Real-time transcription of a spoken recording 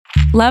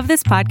Love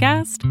this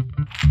podcast?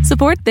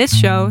 Support this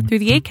show through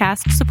the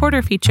Acast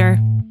supporter feature.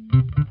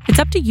 It's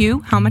up to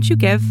you how much you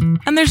give,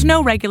 and there's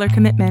no regular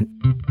commitment.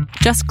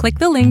 Just click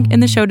the link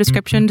in the show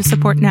description to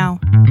support now.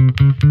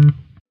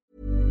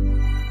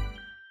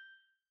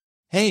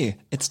 Hey,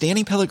 it's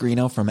Danny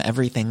Pellegrino from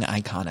Everything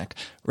Iconic.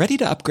 Ready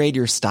to upgrade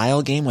your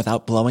style game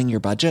without blowing your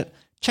budget?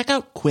 Check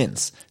out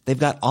Quince. They've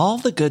got all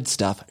the good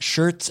stuff,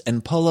 shirts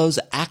and polos,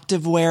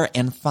 activewear,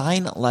 and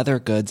fine leather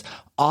goods,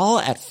 all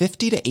at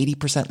 50 to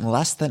 80%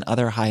 less than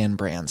other high-end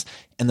brands.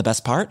 And the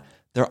best part?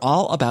 They're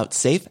all about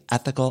safe,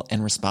 ethical,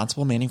 and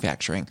responsible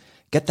manufacturing.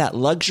 Get that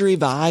luxury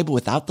vibe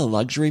without the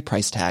luxury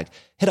price tag.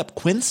 Hit up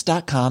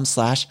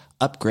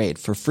quince.com/upgrade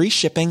for free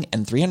shipping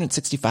and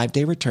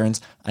 365-day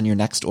returns on your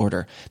next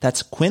order.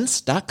 That's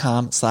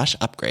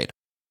quince.com/upgrade.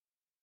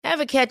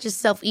 Ever catch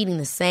yourself eating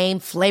the same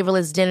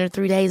flavorless dinner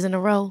 3 days in a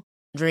row?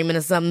 Dreaming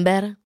of something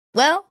better?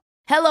 Well,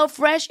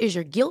 HelloFresh is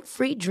your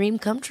guilt-free dream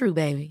come true,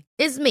 baby.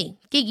 It's me,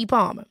 Keke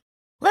Palmer.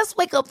 Let's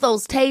wake up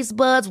those taste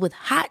buds with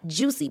hot,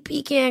 juicy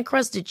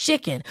pecan-crusted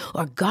chicken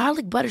or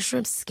garlic butter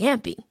shrimp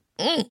scampi.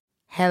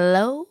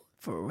 Hello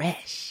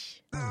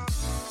Fresh.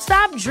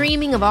 Stop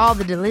dreaming of all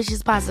the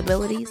delicious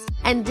possibilities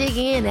and dig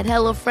in at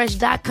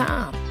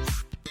HelloFresh.com.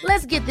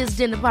 Let's get this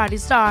dinner party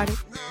started.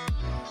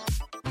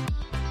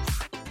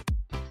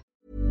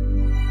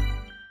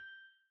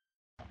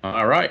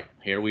 All right,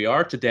 here we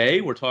are today.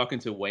 We're talking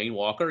to Wayne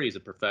Walker. He's a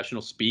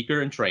professional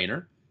speaker and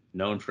trainer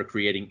known for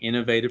creating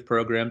innovative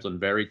programs on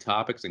varied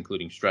topics,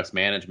 including stress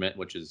management,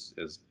 which is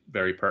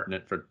very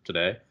pertinent for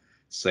today,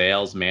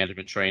 sales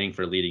management training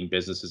for leading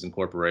businesses and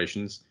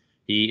corporations.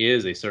 He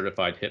is a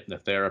certified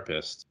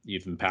hypnotherapist.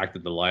 You've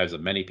impacted the lives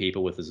of many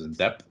people with his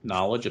in-depth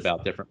knowledge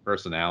about different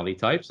personality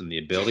types and the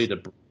ability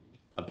to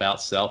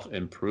about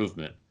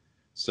self-improvement.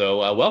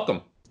 So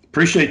welcome.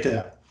 Appreciate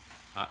that.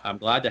 I'm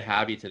glad to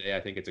have you today. I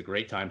think it's a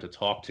great time to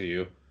talk to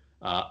you,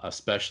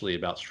 especially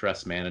about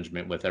stress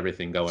management with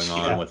everything going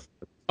on with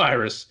the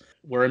virus.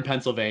 We're in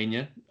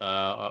Pennsylvania.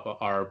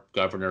 Our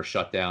governor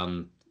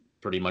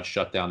pretty much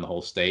shut down the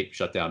whole state,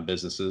 shut down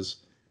businesses,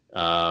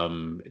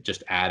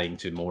 just adding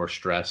to more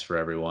stress for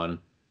everyone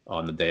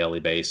on the daily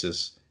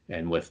basis.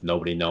 And with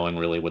nobody knowing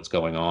really what's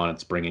going on,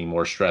 it's bringing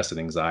more stress and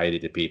anxiety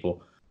to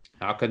people.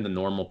 How can the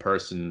normal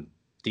person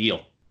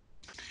deal?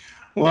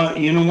 Well,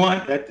 you know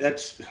what?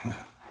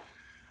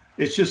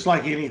 It's just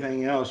like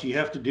anything else. You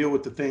have to deal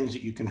with the things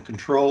that you can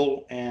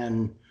control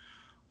and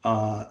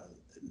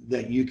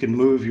that you can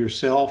move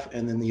yourself.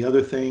 And then the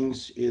other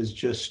things is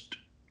just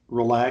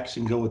relax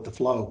and go with the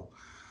flow.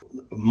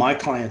 My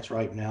clients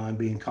right now, I'm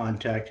being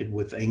contacted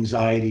with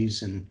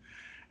anxieties and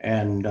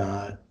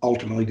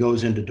ultimately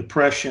goes into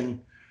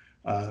depression,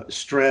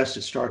 stress.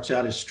 It starts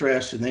out as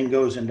stress and then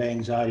goes into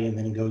anxiety and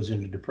then it goes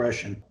into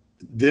depression.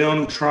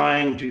 Them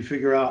trying to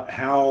figure out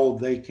how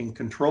they can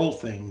control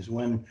things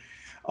when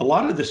a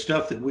lot of the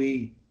stuff that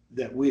we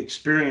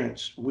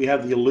experience, we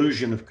have the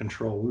illusion of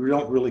control. We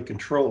don't really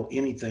control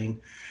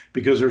anything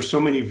because there's so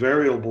many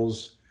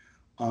variables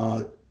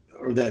or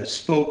that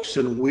spokes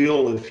and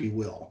wheel, if you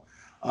will.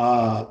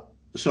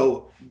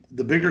 So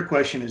the bigger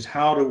question is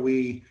how do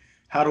we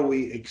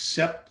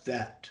accept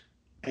that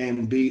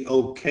and be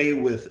okay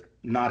with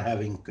not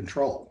having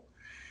control?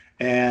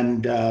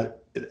 And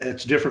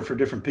it's different for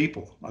different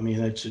people. I mean,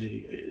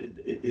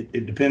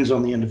 it depends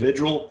on the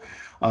individual.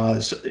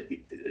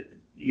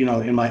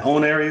 In my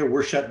own area,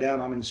 we're shut down.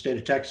 I'm in the state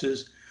of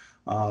Texas.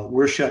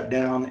 We're shut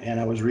down. And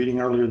I was reading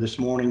earlier this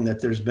morning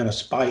that there's been a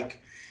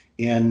spike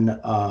in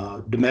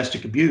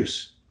domestic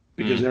abuse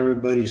because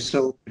everybody's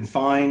so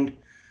confined.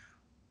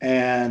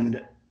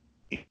 And,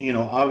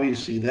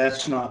 obviously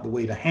that's not the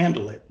way to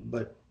handle it,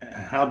 but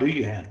how do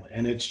you handle it?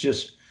 And it's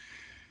just,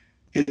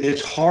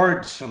 it's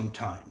hard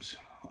sometimes.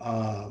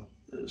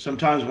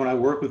 Sometimes when I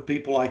work with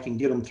people, I can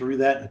get them through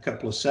that in a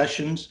couple of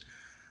sessions.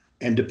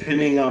 And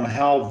depending on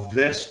how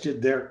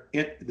vested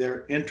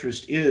their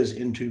interest is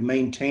into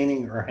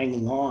maintaining or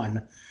hanging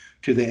on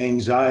to the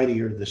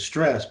anxiety or the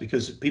stress,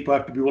 because people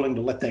have to be willing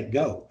to let that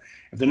go.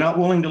 If they're not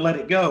willing to let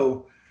it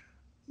go,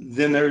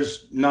 then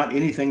there's not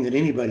anything that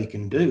anybody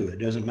can do. It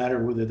doesn't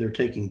matter whether they're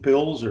taking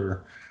pills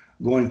or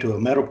going to a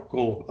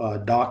medical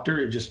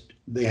doctor.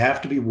 They have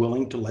to be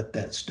willing to let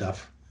that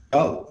stuff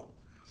go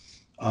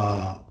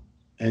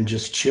and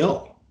just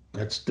chill.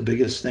 That's the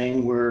biggest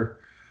thing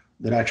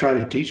that I try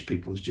to teach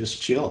people is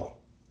just chill.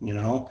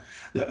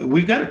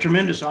 We've got a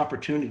tremendous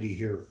opportunity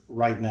here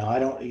right now.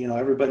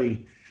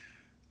 Everybody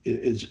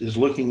is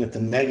looking at the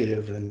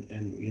negative and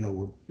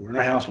we're in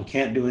our house. We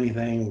can't do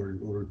anything.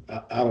 We're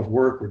out of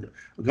work. We're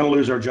going to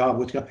lose our job.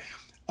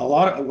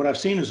 What I've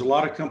seen is a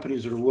lot of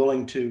companies that are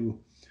willing to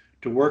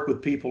work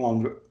with people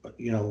on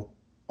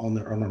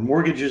their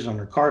mortgages, on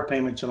their car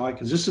payments and all that,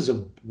 because this is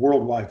a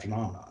worldwide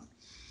phenomenon.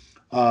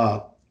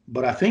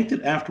 But I think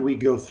that after we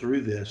go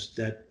through this,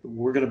 that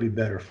we're going to be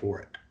better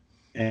for it.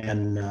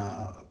 And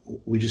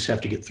we just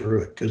have to get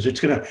through it because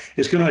it's going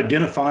to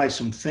identify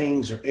some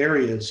things or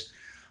areas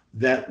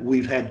that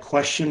we've had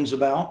questions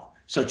about,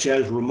 such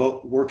as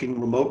working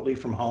remotely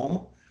from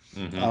home.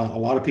 Mm-hmm. A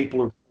lot of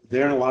people are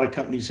there, and a lot of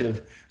companies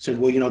have said,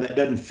 well, that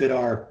doesn't fit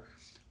our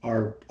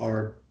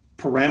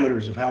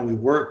parameters of how we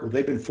work. Well,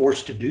 they've been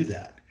forced to do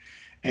that.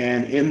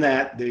 And in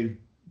that, they've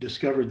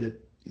discovered that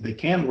they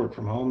can work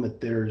from home,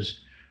 that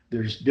there's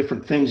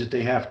different things that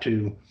they have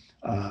to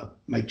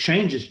make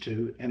changes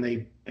to, and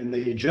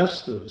they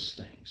adjust those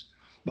things.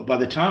 But by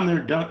the time they're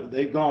done,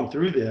 they've gone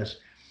through this,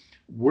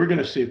 we're going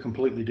to see a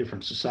completely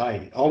different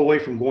society, all the way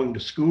from going to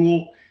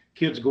school,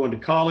 kids going to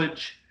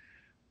college,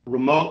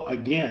 remote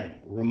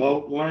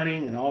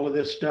learning, and all of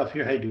this stuff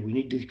here. Hey, do we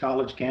need these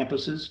college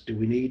campuses? Do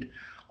we need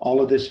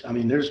all of this? I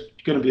mean, there's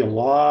going to be a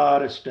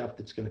lot of stuff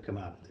that's going to come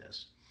out of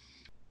this.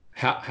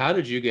 How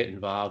did you get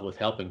involved with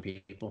helping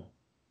people?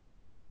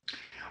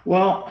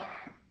 Well,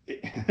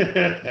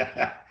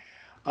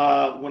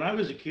 when I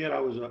was a kid, I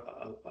was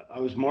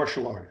a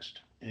martial artist,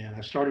 and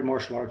I started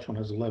martial arts when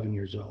I was 11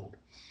 years old.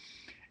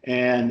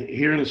 And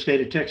here in the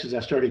state of Texas, I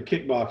started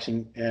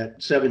kickboxing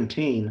at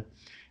 17,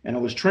 and I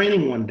was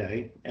training one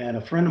day, and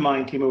a friend of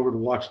mine came over to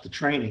watch the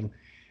training,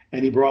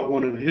 and he brought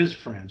one of his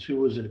friends who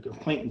was an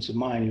acquaintance of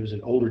mine. He was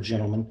an older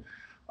gentleman.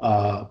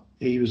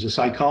 He was a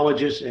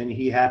psychologist, and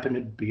he happened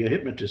to be a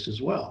hypnotist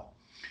as well.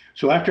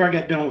 So after I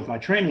got done with my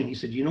training, he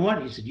said, you know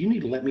what? He said, you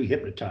need to let me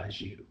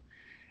hypnotize you.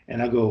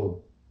 And I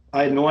go,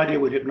 I had no idea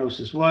what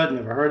hypnosis was,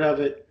 never heard of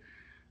it.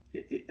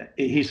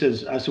 I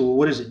said, well,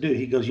 what does it do?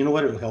 He goes, you know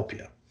what? It'll help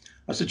you.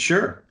 I said,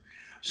 sure.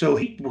 So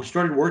he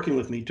started working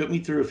with me, took me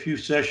through a few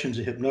sessions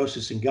of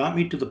hypnosis, and got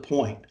me to the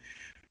point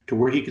to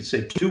where he could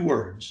say 2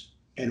 words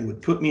and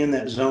would put me in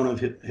that zone of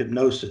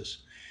hypnosis.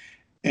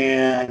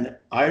 And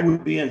I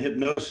would be in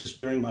hypnosis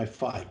during my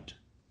fight.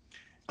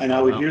 And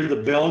I would hear the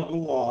bell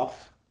go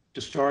off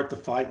to start the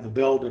fight, and the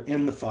bell to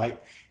end the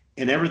fight,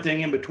 and everything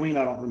in between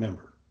I don't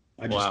remember.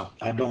 I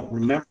don't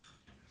remember.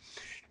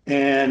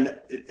 And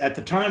at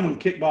the time when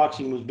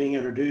kickboxing was being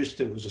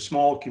introduced, it was a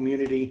small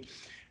community.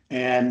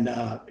 And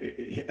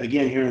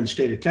again, here in the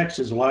state of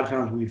Texas, a lot of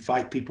times we'd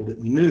fight people that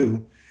we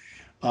knew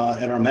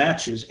at our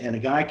matches. And a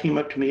guy came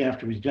up to me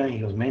after he was done. He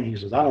goes, man, he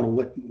says, I don't know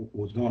what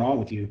was going on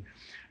with you.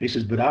 He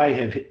says, but I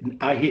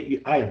hit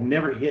you. I have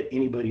never hit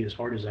anybody as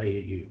hard as I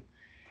hit you.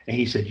 And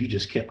he said, you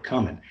just kept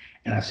coming.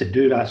 And I said,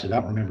 dude, I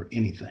don't remember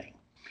anything.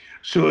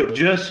 So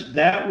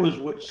that was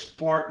what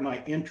sparked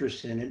my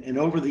interest in it. And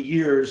over the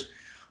years,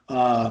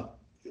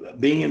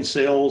 being in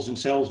sales and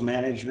sales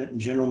management and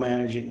general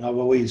managing, I've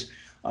always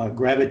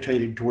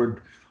gravitated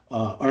toward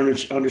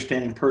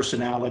understanding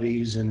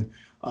personalities and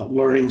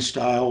learning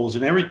styles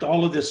and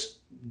all of this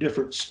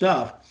different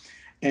stuff.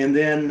 And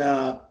then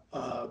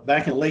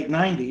back in the late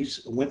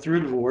 90s, I went through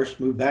a divorce,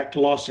 moved back to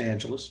Los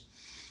Angeles,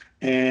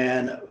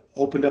 and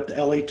opened up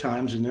the LA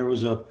Times, and there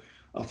was a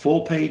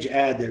full-page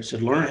ad that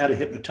said, learn how to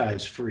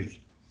hypnotize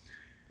free.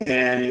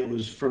 And it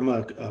was from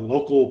a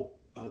local,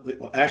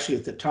 actually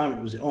at the time,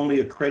 it was the only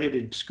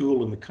accredited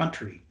school in the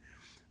country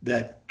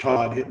that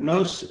taught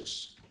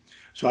hypnosis.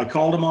 So I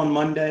called them on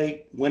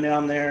Monday, went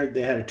down there.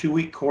 They had a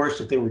 2-week course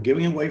that they were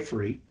giving away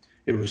free.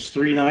 It was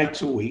 3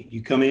 nights a week.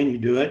 You come in, you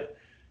do it.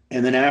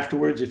 And then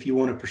afterwards, if you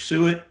want to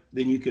pursue it,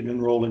 then you can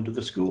enroll into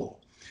the school.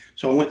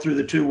 So I went through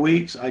the 2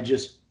 weeks. I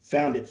just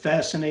found it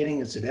fascinating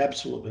and said,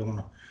 absolutely, I want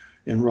to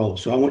enroll.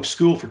 So I went to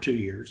school for 2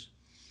 years.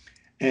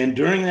 And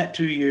during that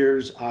 2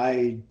 years,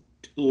 I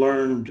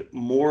learned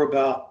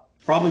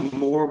probably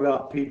more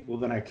about people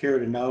than I care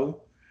to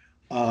know.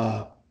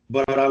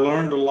 But I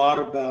learned a lot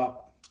about,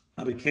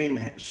 I became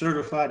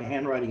certified in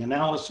handwriting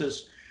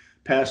analysis,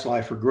 past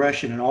life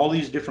regression, and all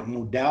these different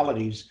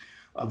modalities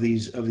of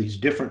these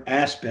different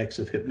aspects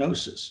of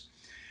hypnosis.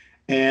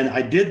 And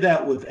I did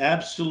that with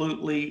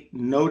absolutely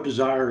no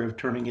desire of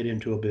turning it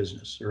into a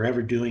business or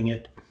ever doing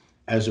it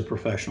as a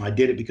professional. I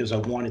did it because I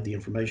wanted the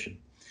information.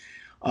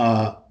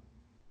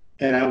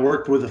 And I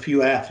worked with a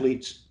few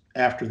athletes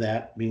after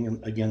that, being,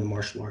 again, the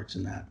martial arts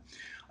and that.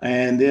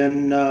 And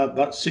then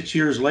about 6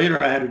 years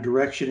later, I had a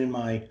direction in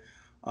my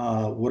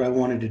what I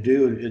wanted to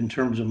do in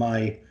terms of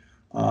my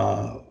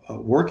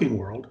working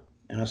world.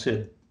 And I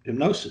said,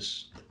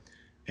 hypnosis.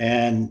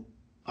 And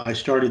I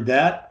started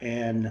that,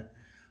 and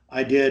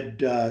I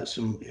did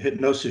some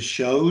hypnosis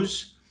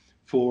shows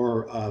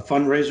for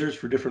fundraisers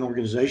for different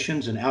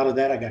organizations. And out of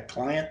that, I got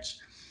clients.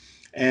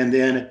 And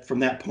then from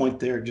that point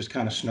there, it just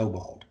kind of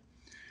snowballed.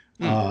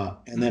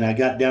 And then I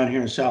got down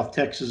here in South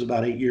Texas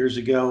about 8 years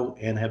ago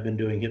and have been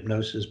doing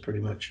hypnosis pretty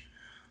much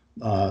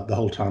the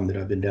whole time that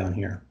I've been down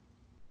here.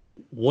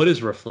 What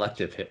is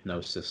reflective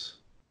hypnosis?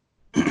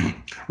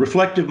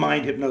 Reflective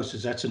Mind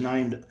Hypnosis. That's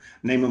the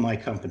name of my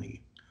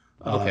company.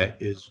 Okay.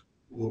 Is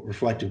what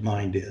Reflective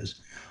Mind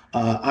is.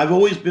 I've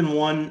always been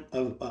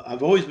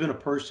a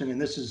person,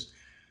 and this is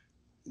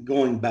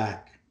going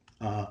back.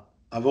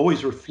 I've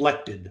always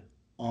reflected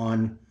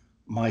on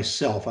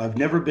myself. I've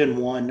never been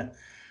one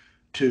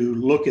to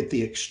look at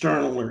the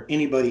external or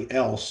anybody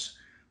else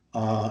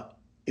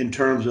in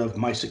terms of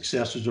my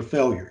successes or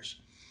failures.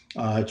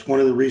 It's one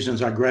of the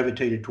reasons I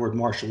gravitated toward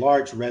martial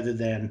arts rather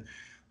than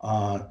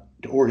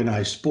to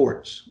organize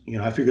sports.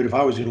 I figured if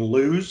I was going to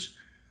lose,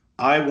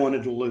 I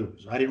wanted to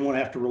lose. I didn't want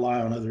to have to rely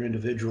on other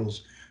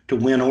individuals to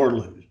win or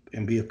lose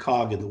and be a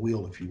cog in the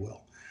wheel, if you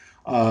will.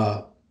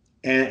 Uh,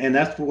 and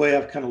that's the way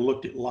I've kind of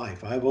looked at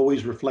life. I've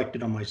always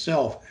reflected on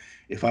myself.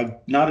 If I've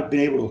not been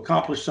able to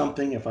accomplish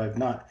something, if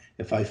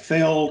I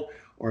failed,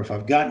 or if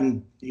I've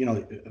gotten,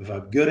 if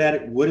I'm good at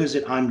it, what is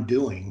it I'm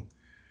doing,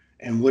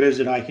 and what is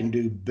it I can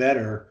do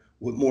better?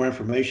 What more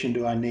information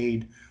do I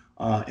need,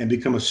 and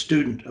become a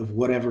student of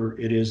whatever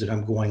it is that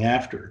I'm going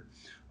after.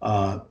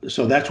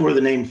 So that's where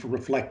the name for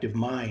reflective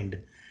mind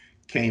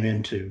came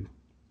into,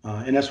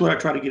 and that's what I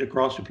try to get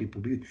across to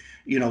people.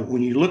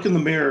 When you look in the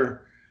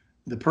mirror,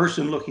 the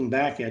person looking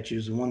back at you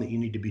is the one that you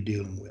need to be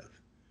dealing with.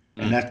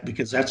 And that's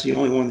because that's the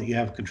only one that you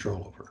have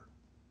control over.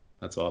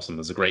 That's awesome.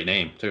 That's a great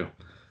name too.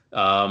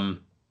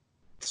 Um,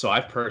 so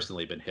I've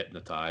personally been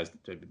hypnotized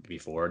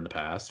before in the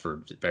past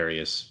for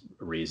various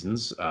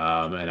reasons,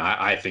 and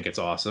I think it's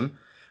awesome.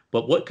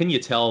 But what can you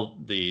tell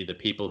the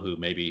people who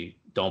maybe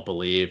don't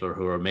believe or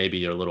who are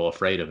maybe a little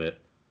afraid of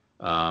it,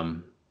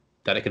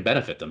 that it can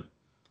benefit them?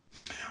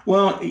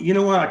 Well, you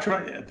know what? I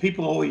try.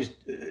 People always,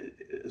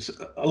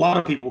 a lot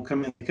of people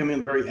come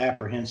in very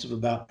apprehensive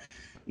about,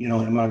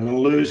 am I going to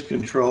lose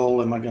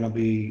control? Am I going to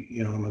be,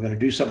 am I going to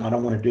do something I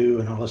don't want to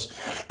do, and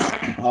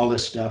all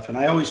this stuff. And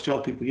I always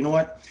tell people, you know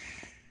what?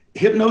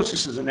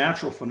 Hypnosis is a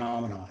natural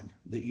phenomenon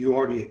that you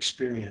already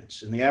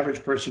experience, and the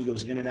average person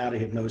goes in and out of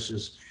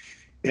hypnosis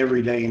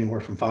every day,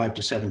 anywhere from 5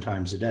 to 7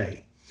 times a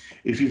day.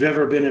 If you've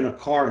ever been in a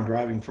car and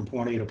driving from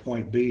point A to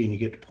point B, and you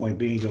get to point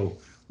B and go,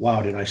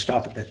 wow, did I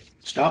stop at that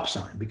stop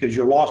sign? Because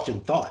you're lost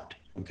in thought,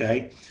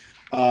 okay?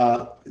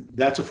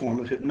 That's a form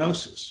of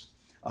hypnosis.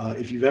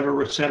 If you've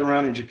ever sat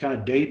around and just kind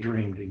of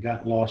daydreamed and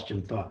got lost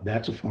in thought,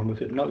 that's a form of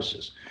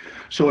hypnosis.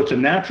 So it's a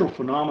natural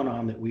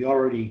phenomenon that we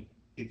already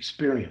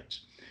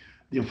experience.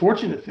 The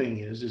unfortunate thing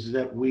is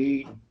that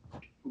we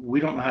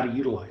don't know how to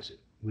utilize it.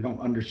 We don't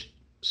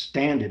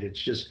understand it.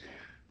 It's just,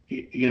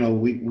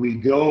 we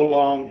go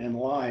along in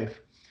life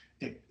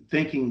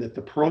thinking that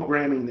the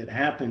programming that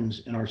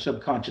happens in our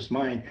subconscious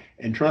mind,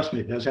 and trust me,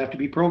 it does have to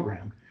be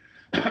programmed,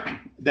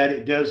 that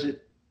it does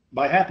it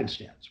by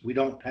happenstance. We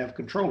don't have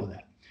control of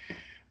that.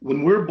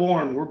 When we're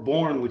born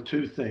with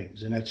two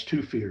things, and that's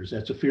two fears.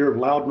 That's a fear of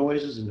loud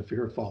noises and the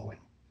fear of falling.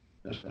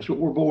 That's what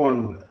we're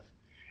born with.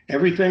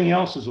 Everything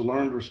else is a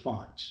learned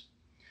response.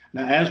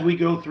 Now, as we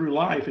go through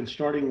life, and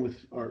starting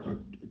with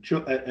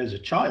as a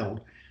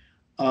child,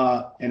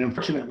 and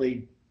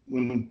unfortunately,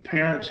 when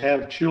parents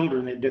have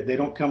children, they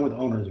don't come with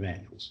owner's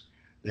manuals.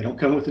 They don't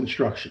come with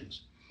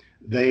instructions.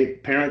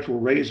 Parents will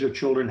raise their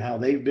children how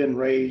they've been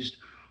raised,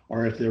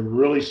 or if they're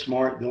really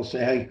smart, they'll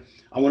say, hey,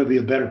 I want to be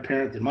a better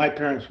parent than my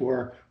parents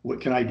were. What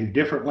can I do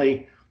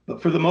differently?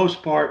 But for the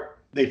most part,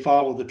 they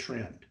follow the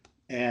trend.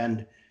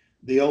 And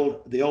the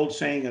old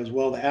saying is,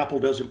 well, the apple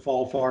doesn't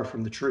fall far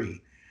from the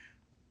tree.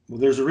 Well,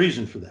 there's a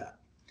reason for that.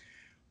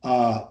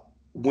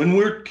 When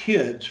we're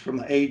kids, from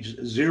the age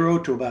 0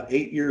 to about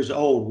 8 years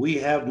old, we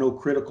have no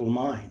critical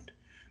mind,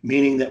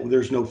 meaning that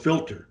there's no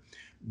filter.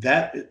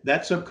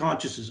 That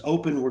subconscious is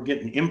open. We're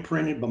getting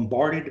imprinted,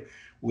 bombarded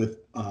with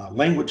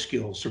language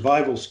skills,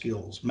 survival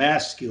skills,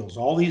 math skills,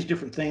 all these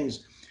different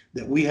things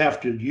that we have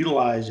to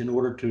utilize in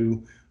order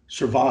to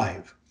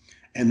survive.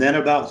 And then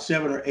about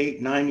 7 or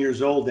 8, 9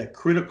 years old, that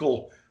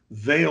critical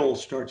veil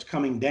starts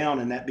coming down,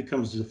 and that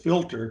becomes the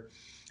filter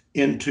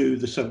into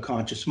the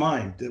subconscious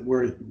mind, that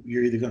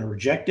you're either going to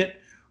reject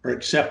it or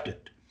accept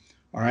it.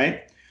 All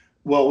right.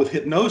 Well, with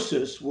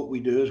hypnosis, what we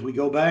do is we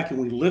go back and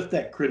we lift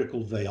that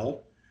critical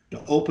veil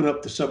to open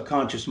up the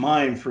subconscious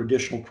mind for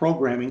additional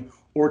programming,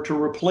 or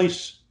to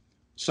replace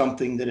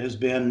something that has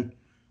been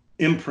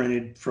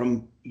imprinted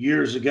from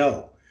years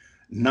ago.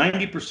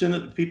 90%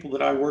 of the people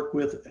that I work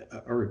with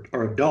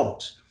are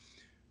adults,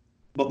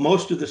 but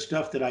most of the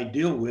stuff that I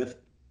deal with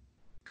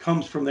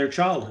comes from their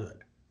childhood.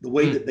 The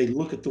way that they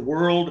look at the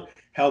world,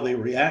 how they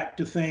react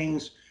to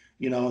things.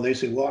 They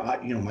say, well,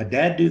 my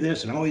dad do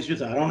this and I always do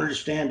that. I don't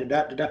understand.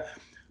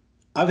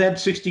 I've had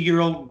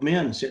 60-year-old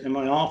men sitting in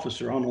my office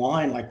or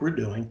online like we're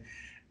doing,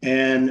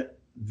 and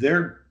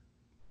they're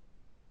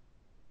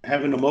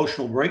having an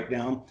emotional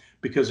breakdown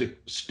because of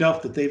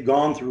stuff that they've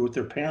gone through with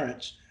their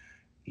parents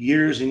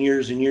years and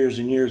years and years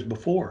and years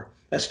before.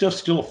 That stuff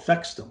still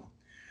affects them.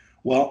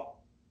 Well,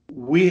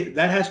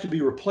 that has to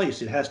be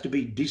replaced. It has to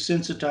be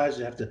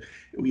desensitized.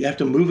 We have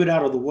to move it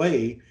out of the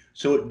way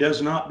so it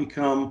does not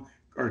become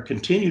or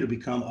continue to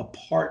become a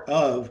part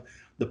of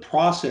the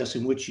process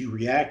in which you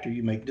react or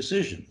you make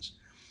decisions.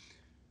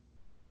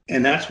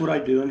 And that's what I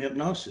do in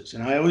hypnosis.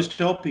 And I always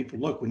tell people,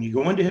 look, when you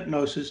go into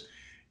hypnosis,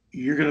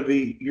 you're going to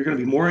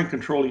be more in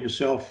control of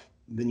yourself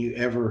than you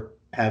ever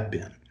have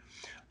been.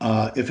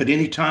 If at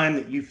any time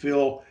that you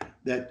feel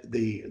that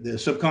the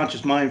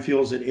subconscious mind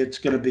feels that it's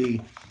going to be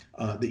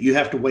that you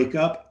have to wake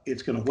up,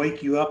 it's going to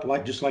wake you up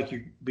just like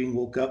you're being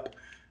woke up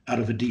out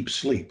of a deep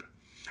sleep,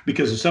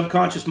 because the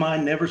subconscious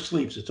mind never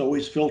sleeps. It's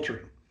always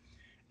filtering.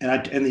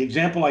 And the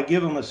example I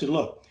give them, I said,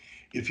 look,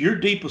 if you're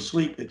deep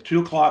asleep at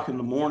 2 o'clock in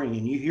the morning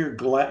and you hear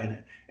glass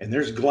and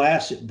there's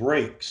glass that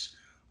breaks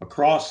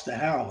across the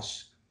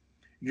house,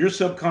 your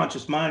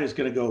subconscious mind is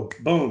going to go,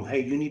 boom,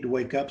 hey, you need to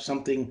wake up.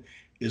 Something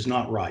is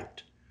not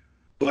right.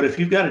 But if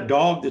you've got a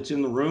dog that's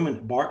in the room and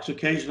it barks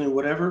occasionally,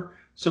 whatever,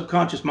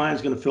 subconscious mind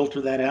is going to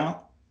filter that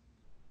out.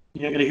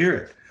 You're not going to hear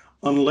it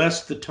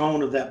unless the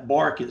tone of that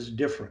bark is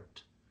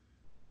different.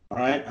 All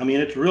right. I mean,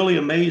 it's really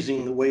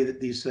amazing the way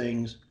that these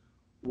things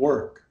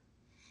work.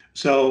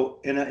 So,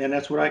 and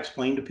that's what I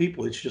explain to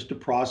people. It's just a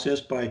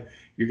process by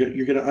you're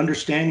going to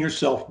understand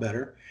yourself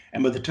better.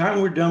 And by the time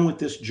we're done with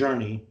this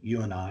journey,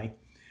 you and I,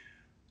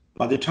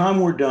 by the time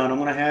we're done, I'm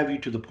going to have you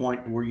to the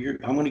point where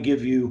I'm going to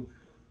give you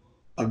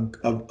a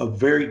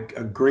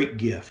great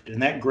gift.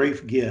 And that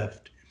great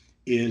gift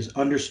is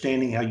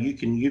understanding how you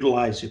can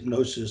utilize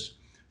hypnosis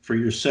for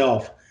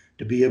yourself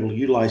to be able to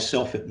utilize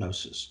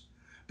self-hypnosis.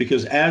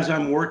 Because as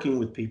I'm working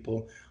with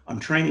people, I'm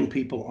training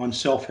people on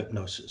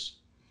self-hypnosis.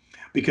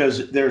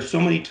 Because there's so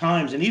many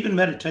times, and even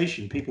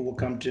meditation, people will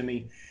come to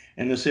me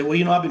and they'll say,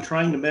 well, I've been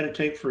trying to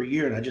meditate for a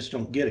year and I just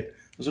don't get it.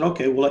 I said,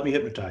 okay, well, let me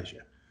hypnotize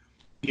you.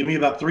 Give me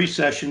about 3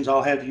 sessions.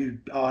 I'll have you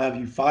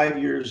 5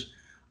 years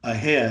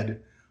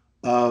ahead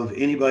of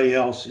anybody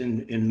else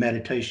in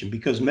meditation,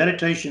 because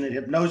meditation and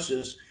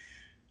hypnosis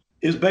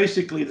is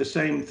basically the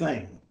same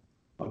thing.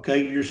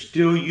 Okay, you're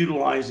still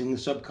utilizing the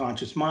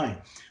subconscious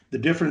mind. The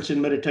difference in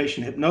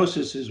meditation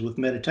hypnosis is with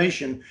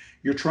meditation,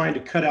 you're trying to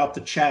cut out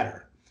the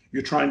chatter.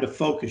 You're trying to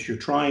focus. You're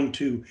trying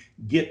to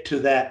get to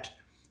that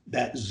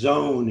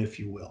zone, if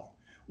you will.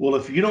 Well,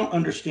 if you don't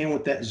understand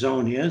what that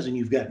zone is and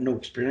you've got no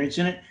experience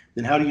in it,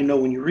 then how do you know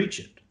when you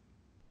reach it?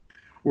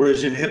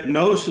 Whereas in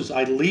hypnosis,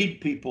 I lead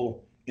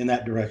people in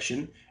that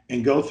direction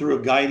and go through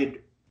a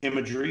guided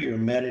imagery or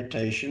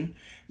meditation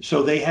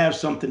so they have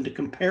something to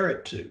compare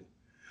it to.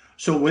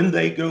 So when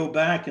they go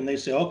back and they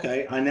say,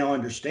 okay, I now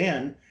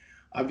understand,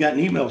 I've gotten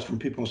emails from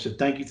people who said,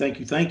 thank you, thank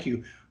you, thank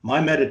you. My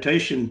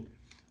meditation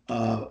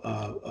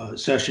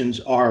sessions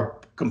are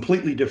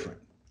completely different.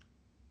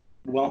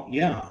 Well,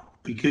 yeah,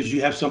 because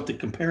you have something to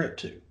compare it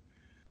to.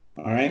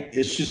 All right.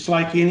 It's just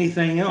like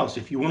anything else.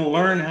 If you want to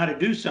learn how to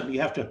do something,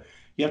 you have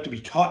to be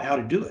taught how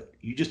to do it.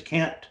 You just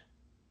can't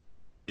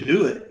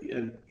do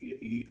it.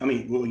 I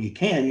mean, well, you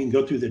can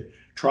go through the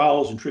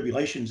trials and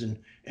tribulations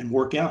and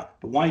work out,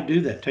 but why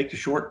do that? Take the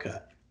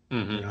shortcut,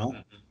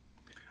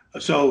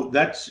 So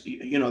that's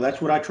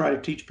what I try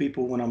to teach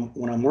people when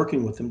I'm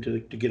working with them to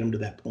get them to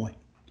that point.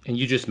 And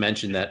you just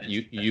mentioned that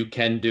you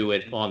can do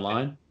it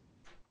online,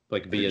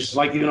 like via, just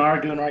like you and I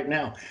are doing right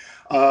now.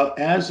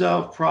 As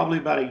of probably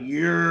about a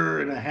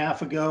year and a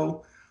half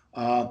ago,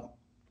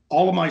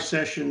 all of my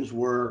sessions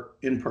were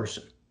in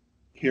person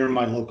here in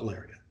my local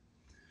area.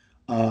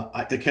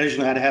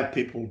 Occasionally I'd have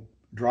people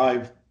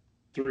drive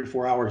 3 or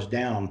 4 hours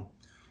down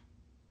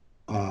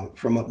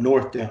from up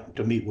north down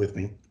to meet with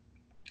me.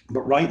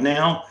 But right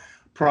now,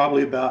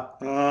 probably about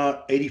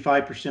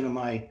 85% of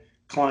my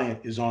client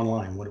is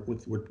online, what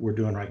we're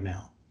doing right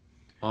now.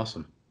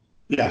 Awesome.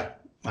 Yeah.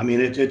 I mean,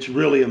 it's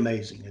really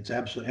amazing. It's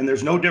absolutely, and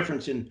there's no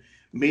difference in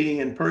meeting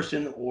in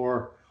person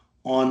or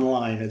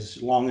online,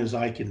 as long as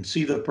I can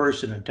see the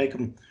person and take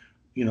them,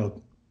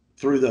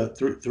 through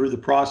the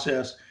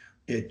process.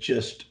 It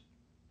just,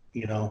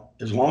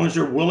 as long as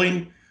they're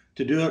willing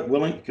to do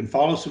it, can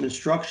follow some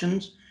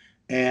instructions.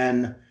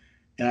 And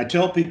I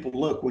tell people,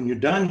 look, when you're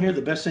done here,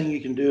 the best thing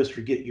you can do is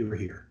forget you were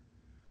here.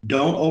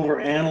 Don't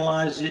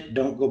overanalyze it.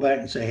 Don't go back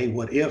and say, hey,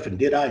 what if, and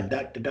did I, and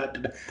da.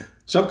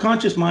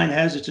 Subconscious mind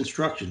has its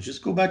instructions.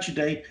 Just go about your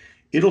day.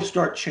 It'll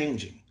start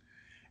changing.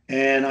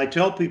 And I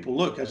tell people,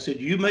 look, I said,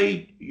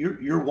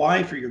 your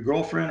wife or your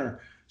girlfriend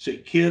or say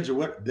kids or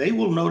what, they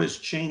will notice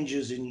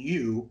changes in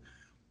you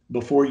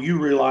before you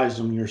realize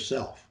them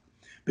yourself,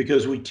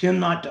 because we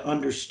tend not to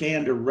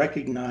understand or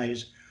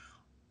recognize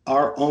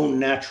our own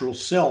natural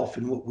self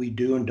and what we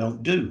do and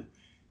don't do,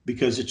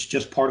 because it's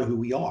just part of who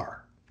we are.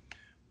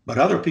 But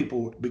other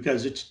people,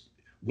 because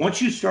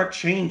once you start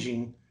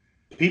changing,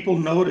 people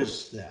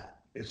notice that.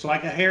 It's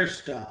like a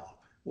hairstyle.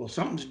 Well,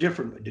 something's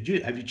different.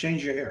 Have you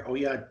changed your hair? Oh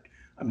yeah,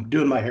 I'm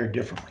doing my hair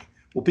differently.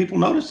 Well, people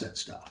notice that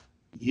stuff.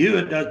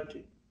 It does,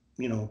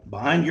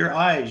 behind your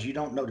eyes, you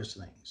don't notice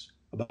things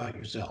about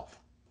yourself.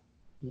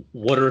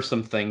 What are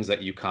some things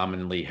that you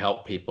commonly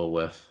help people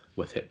with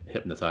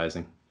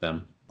hypnotizing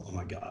them? Oh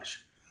my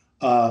gosh.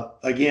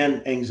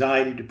 Again,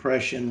 anxiety,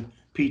 depression,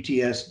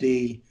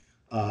 PTSD.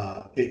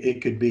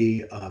 It could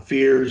be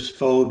fears,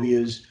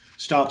 phobias,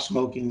 stop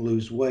smoking,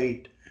 lose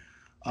weight,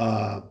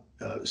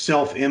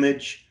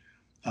 self-image.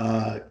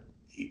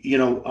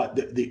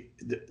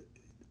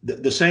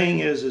 The saying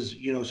is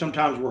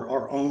sometimes we're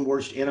our own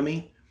worst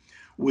enemy.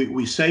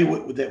 We say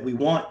that we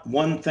want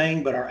one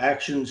thing, but our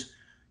actions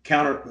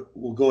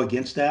will go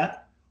against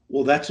that.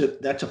 Well, that's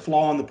a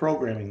flaw in the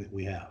programming that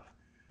we have.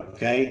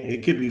 Okay,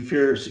 it could be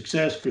fear of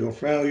success, fear of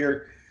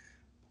failure,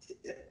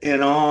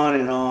 and on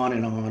and on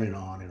and on and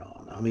on and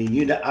on. I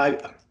mean,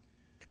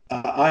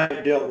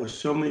 I've dealt with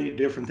so many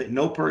different things.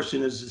 No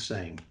person is the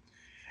same.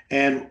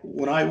 And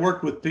when I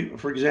worked with people,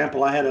 for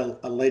example, I had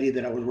a lady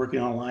that I was working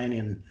online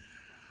in,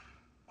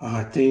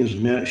 I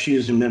think she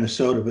was in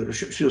Minnesota, but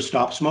she'll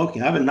stop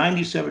smoking. I have a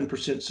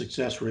 97%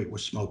 success rate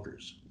with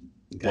smokers.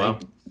 Okay. Wow.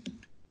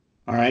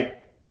 All right.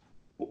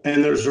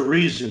 And there's a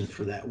reason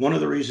for that. One of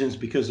the reasons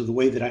because of the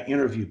way that I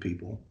interview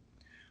people,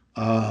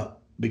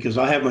 because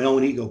I have my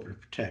own ego to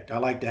protect. I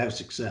like to have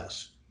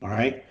success. All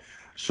right.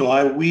 So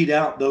I weed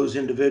out those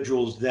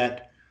individuals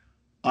that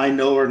I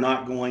know are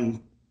not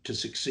going to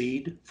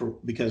succeed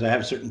because I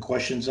have certain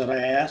questions that I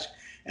ask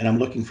and I'm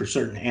looking for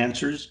certain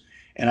answers,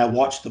 and I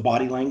watch the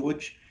body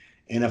language.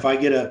 And if I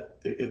get a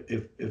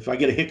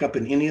hiccup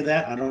in any of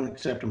that, I don't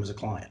accept them as a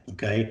client.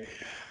 Okay.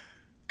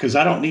 Because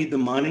I don't need the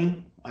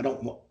money. I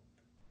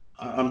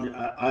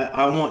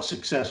want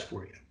success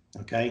for you.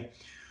 Okay.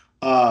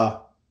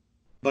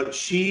 But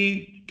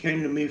she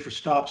came to me for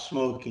stop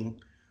smoking,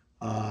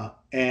 but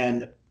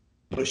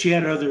she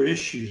had other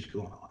issues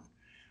going on.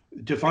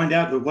 To find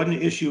out, there wasn't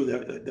an issue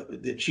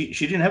that she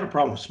didn't have a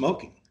problem with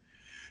smoking.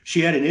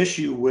 She had an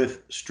issue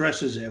with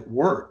stresses at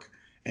work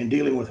and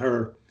dealing with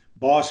her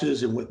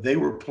bosses and what they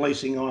were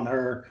placing on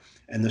her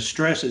and the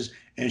stresses.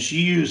 And she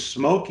used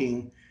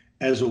smoking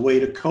as a way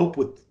to cope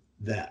with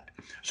that.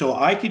 So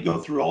I could go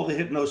through all the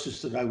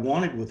hypnosis that I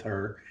wanted with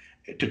her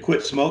to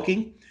quit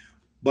smoking.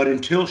 But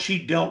until she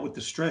dealt with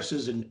the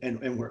stresses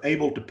and were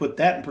able to put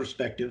that in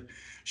perspective,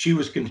 she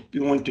was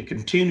going to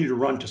continue to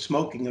run to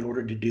smoking in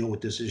order to deal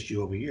with this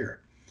issue over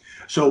here.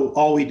 So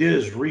all we did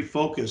is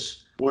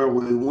refocus where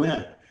we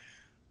went.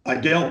 I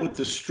dealt with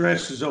the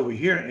stresses over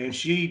here, and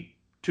 2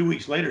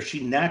 weeks later,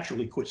 she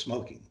naturally quit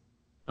smoking.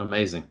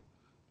 Amazing.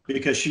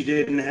 Because she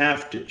didn't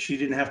have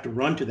to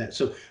run to that.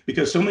 So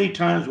because so many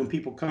times when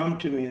people come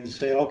to me and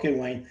say, okay,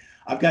 Wayne,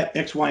 I've got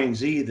X, Y, and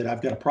Z that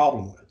I've got a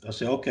problem with. I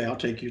say, okay, I'll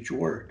take you at your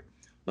word.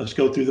 Let's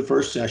go through the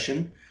first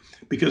session,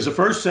 because the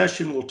first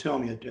session will tell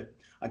me.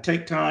 I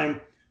take time.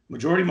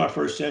 Majority of my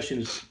first session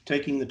is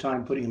taking the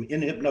time, putting them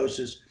in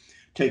hypnosis,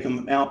 taking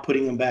them out,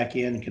 putting them back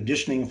in,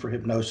 conditioning them for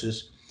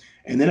hypnosis.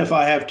 And then if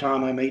I have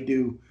time, I may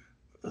do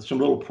some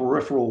little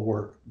peripheral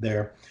work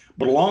there.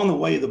 But along the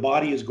way, the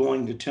body is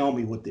going to tell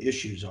me what the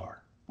issues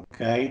are.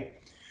 Okay.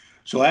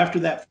 So after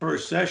that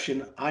first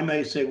session, I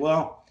may say,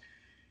 well,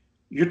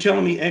 you're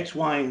telling me X,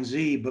 Y, and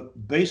Z,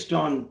 but based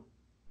on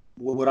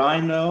what I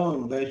know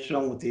and based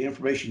on what the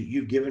information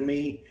you've given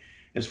me,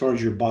 as far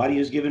as your body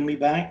has given me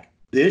back,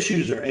 the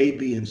issues are A,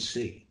 B, and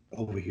C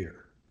over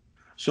here.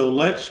 So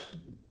let's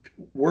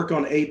work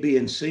on A, B,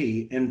 and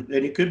C. And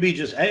it could be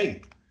just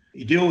A.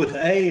 You deal with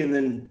A and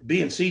then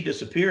B and C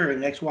disappear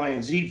and X, Y,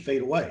 and Z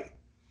fade away.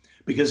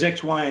 Because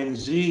X, Y, and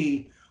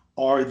Z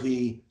are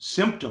the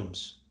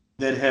symptoms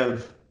that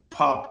have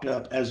popped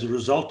up as a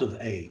result of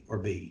A or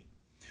B.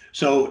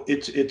 So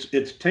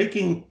it's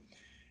taking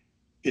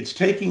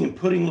and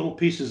putting little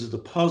pieces of the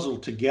puzzle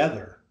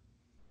together,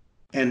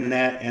 and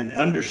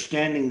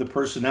understanding the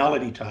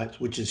personality types,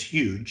 which is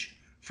huge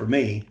for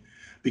me,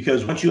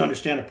 because once you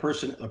understand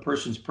a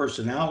person's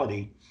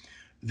personality,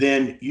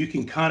 then you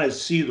can kind of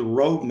see the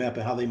roadmap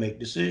of how they make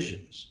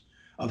decisions,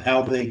 of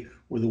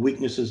where the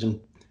weaknesses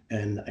and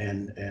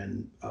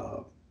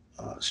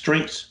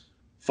strengths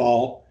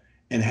fall,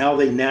 and how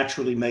they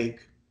naturally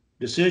make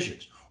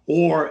decisions.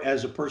 Or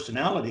as a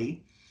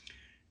personality,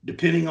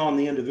 depending on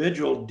the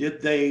individual,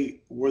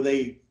 were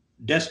they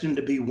destined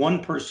to be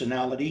one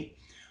personality,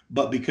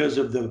 but because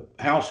of the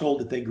household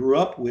that they grew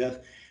up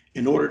with,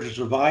 in order to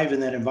survive in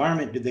that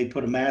environment, did they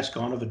put a mask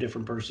on of a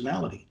different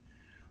personality?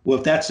 Well,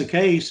 if that's the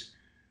case,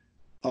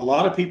 a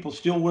lot of people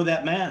still wear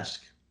that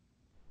mask.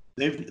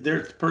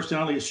 Their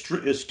personality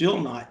is still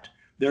not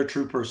their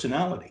true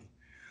personality.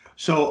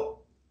 So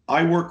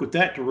I work with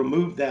that to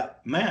remove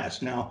that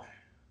mask. Now,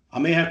 I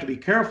may have to be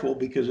careful,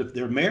 because if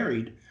they're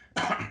married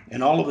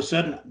and all of a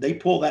sudden they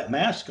pull that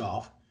mask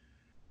off,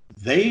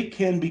 they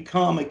can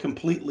become a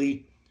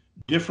completely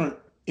different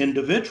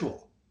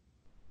individual.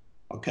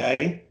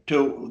 Okay,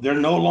 they're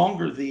no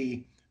longer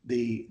the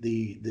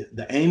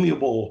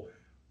amiable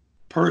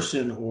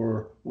person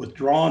or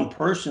withdrawn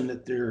person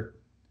that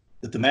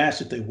the mask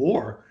that they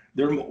wore.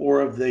 They're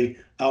more of the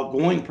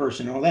outgoing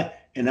person and all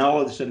that. And now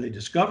all of a sudden they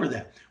discover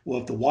that.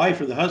 Well, if the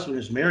wife or the husband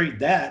is married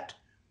that,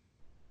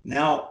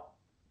 now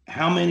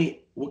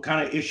what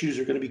kind of issues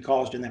are going to be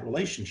caused in that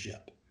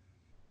relationship?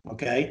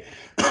 Okay.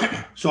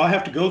 So I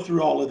have to go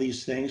through all of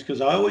these things,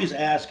 because I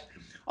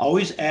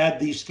always add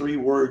these 3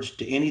 words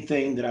to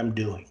anything that I'm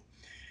doing.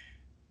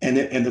 And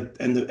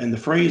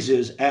the phrase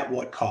is, at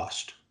what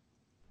cost?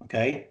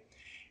 Okay.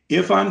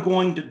 If I'm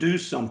going to do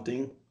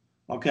something,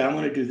 okay, I'm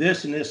going to do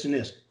this and this and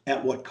this,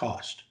 at what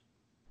cost?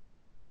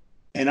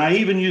 And I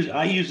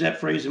use that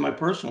phrase in my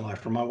personal life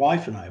for my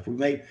wife and I. If we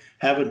may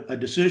have a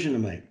decision to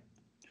make,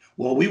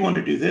 well, we want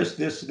to do this,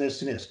 this, and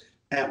this, and this,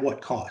 at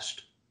what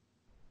cost?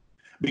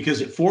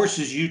 Because it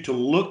forces you to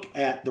look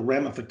at the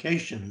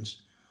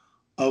ramifications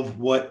of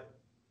what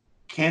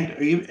can,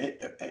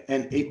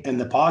 and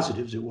the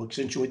positives. It will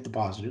accentuate the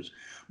positives,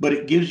 but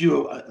it gives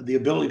you the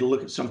ability to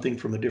look at something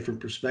from a different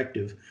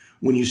perspective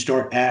when you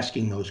start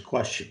asking those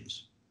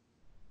questions.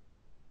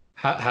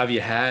 Have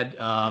you had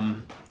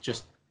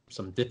just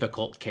some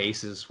difficult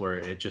cases where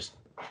it just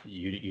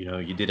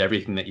you did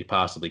everything that you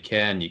possibly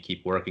can, you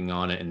keep working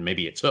on it, and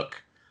maybe it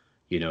took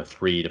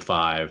 3 to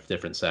 5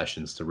 different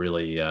sessions to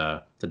really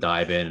to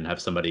dive in and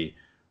have somebody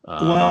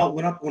Well,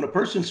 when a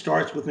person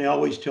starts with me, I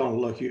always tell them,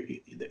 look,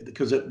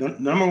 because the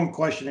number one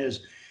question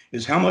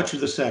is how much are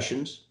the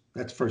sessions?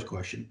 That's the first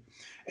question.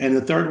 And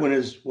the third one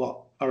is,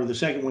 or the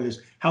second one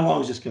is, how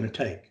long is this going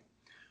to take?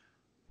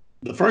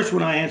 The first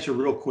one I answer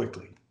real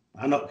quickly.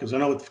 I know, because I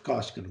know what the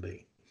cost is going to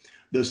be.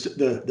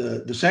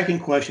 The second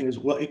question is,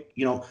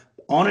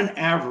 on an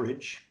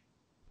average,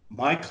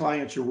 my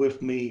clients are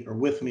with me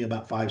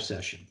about 5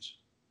 sessions.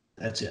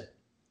 That's it.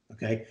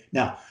 Okay.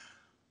 Now,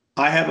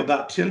 I have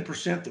about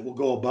 10% that will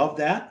go above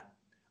that.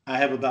 I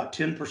have about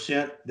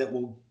 10% that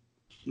will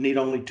need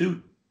only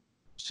 2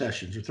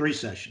 sessions or 3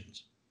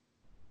 sessions.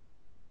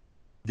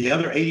 The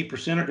other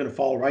 80% are going to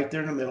fall right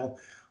there in the middle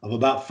of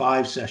about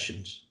 5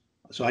 sessions.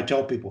 So I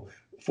tell people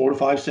 4 to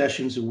 5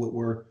 sessions is what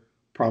we're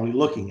probably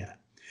looking at,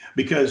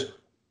 because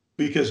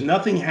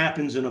nothing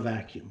happens in a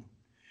vacuum.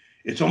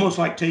 It's almost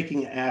like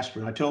taking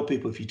aspirin. I tell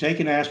people, if you take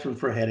an aspirin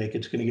for a headache,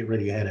 it's going to get rid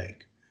of your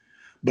headache.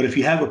 But if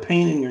you have a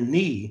pain in your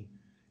knee,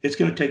 it's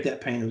going to take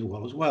that pain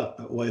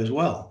away as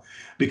well,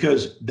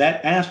 because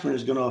that aspirin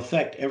is going to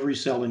affect every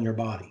cell in your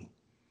body.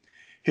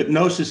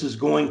 Hypnosis is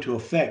going to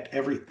affect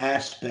every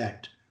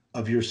aspect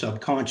of your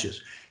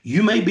subconscious.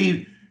 You may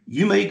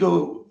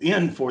go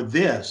in for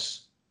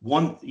this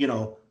one,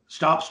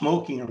 stop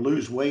smoking or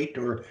lose weight,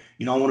 or,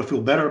 I want to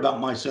feel better about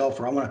myself,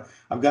 or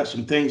I've got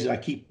some things that I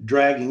keep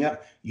dragging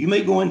up. You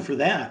may go in for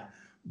that,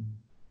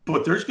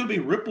 but there's going to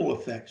be ripple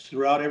effects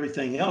throughout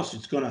everything else.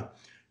 That's going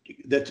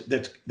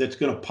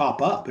to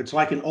pop up. It's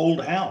like an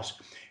old house.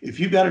 If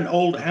you've got an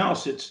old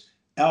house that's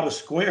out of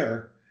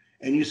square,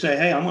 and you say,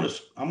 hey, I'm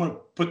going to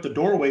put the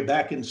doorway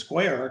back in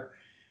square,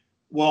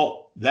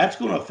 well, that's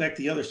going to affect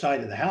the other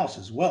side of the house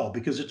as well,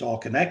 because it's all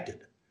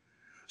connected.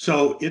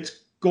 So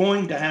it's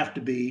going to have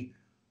to be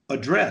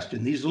addressed,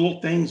 and these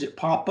little things that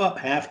pop up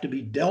have to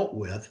be dealt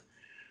with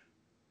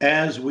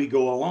as we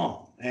go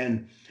along.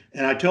 And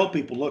I tell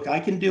people, look, I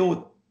can deal with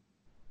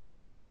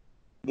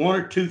 1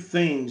 or 2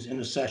 things in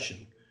a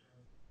session.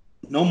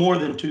 No more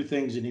than 2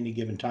 things at any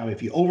given time.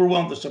 If you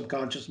overwhelm the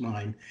subconscious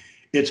mind,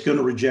 it's going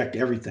to reject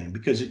everything,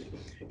 because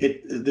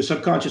the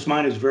subconscious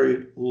mind is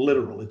very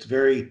literal. It's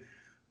very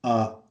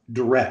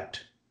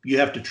direct. You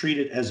have to treat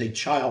it as a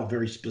child,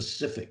 very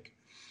specific.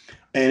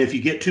 And if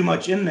you get too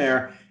much in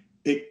there,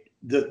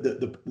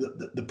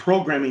 the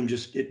programming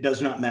it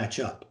does not match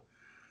up.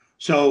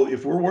 So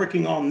if we're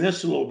working on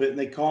this a little bit, and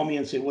they call me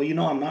and say, well,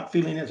 I'm not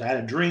feeling this. I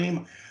had a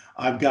dream.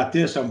 I've got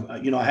this. I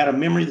had a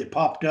memory that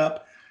popped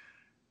up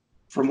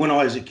from when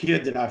I was a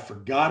kid that I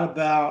forgot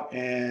about,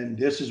 and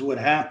this is what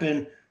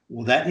happened.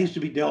 Well, that needs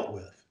to be dealt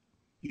with.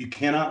 You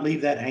cannot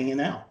leave that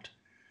hanging out.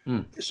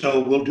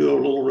 So we'll do a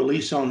little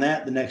release on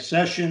that the next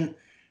session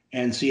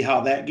and see how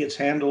that gets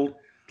handled.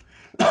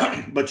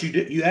 But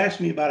you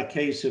asked me about a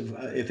case of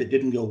if it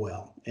didn't go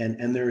well,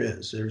 and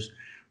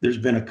there's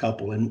been a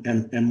couple,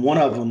 and one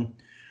of them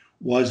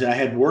was I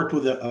had worked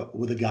with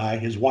a guy.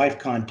 His wife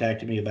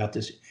contacted me about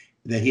this,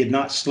 that he had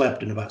not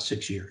slept in about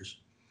 6 years,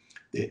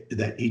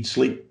 that he'd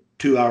sleep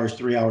 2 hours,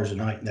 3 hours a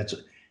night,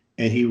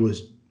 and he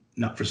was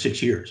not for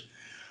 6 years.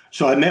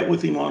 So I met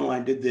with him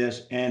online, did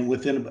this, and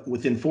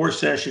within 4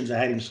 sessions, I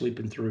had him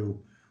sleeping through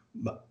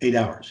about 8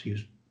 hours. He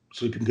was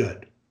sleeping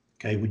good.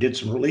 Okay, we did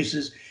some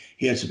releases.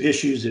 He had some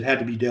issues that had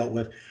to be dealt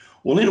with.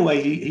 Well,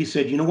 anyway, he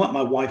said, you know what,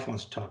 my wife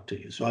wants to talk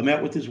to you. So I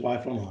met with his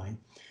wife online,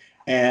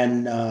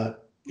 and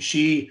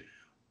she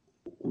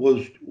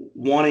was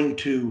wanting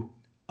to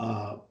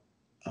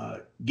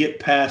get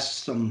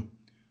past some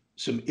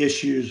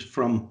issues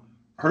from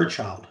her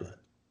childhood.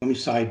 Let me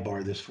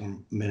sidebar this for a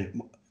minute.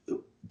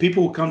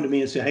 People will come to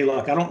me and say, hey,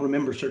 look, I don't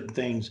remember certain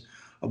things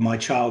of my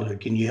childhood.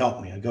 Can you help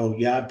me? I go,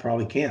 yeah, I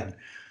probably can.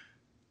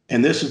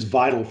 And this is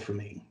vital for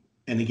me.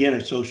 And again,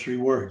 it's those 3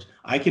 words.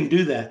 I can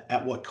do that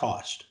at what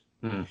cost?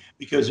 Mm-hmm.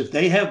 Because if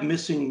they have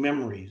missing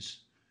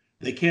memories,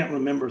 they can't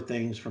remember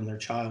things from their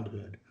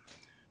childhood.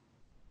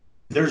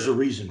 There's a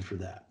reason for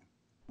that.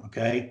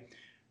 Okay.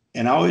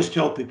 And I always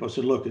tell people, I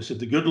said,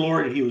 the good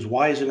Lord, he was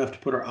wise enough to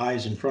put our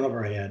eyes in front of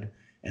our head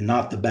and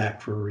not the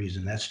back for a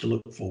reason. That's to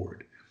look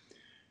forward.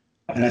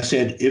 And I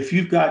said, if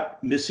you've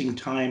got missing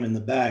time in the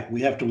back, we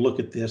have to look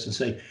at this and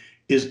say,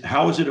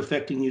 how is it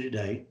affecting you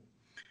today?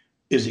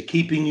 Is it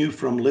keeping you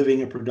from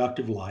living a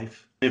productive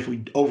life? If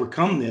we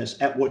overcome this,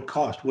 at what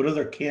cost? What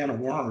other can of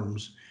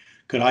worms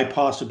could I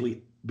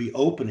possibly be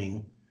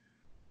opening,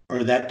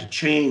 or that to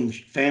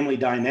change family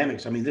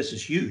dynamics? I mean, this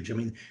is huge. I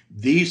mean,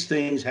 these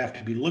things have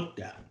to be looked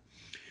at.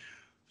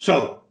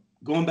 So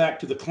going back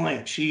to the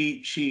client,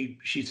 she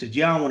said,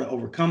 yeah, I want to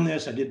overcome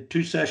this. I did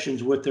 2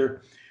 sessions with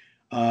her.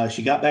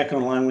 She got back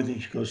online with me.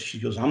 She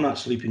goes, I'm not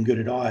sleeping good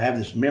at all. I have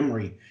this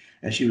memory.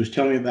 And she was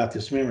telling me about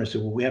this memory. I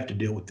said, well, we have to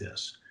deal with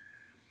this.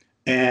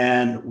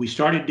 And we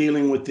started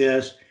dealing with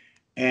this,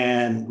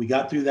 and we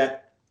got through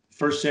that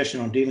first session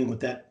on dealing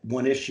with that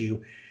one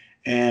issue.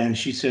 And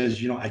she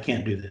says, I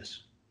can't do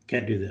this.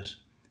 Can't do this.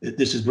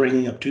 This is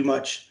bringing up too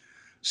much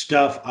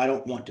stuff I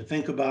don't want to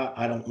think about.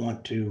 I don't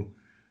want to,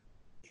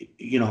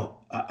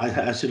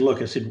 I said,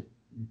 look,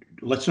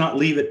 let's not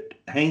leave it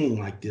hanging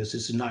like this.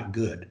 This is not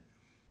good.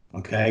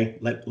 Okay.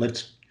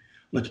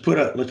 let's put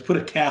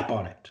a cap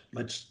on it.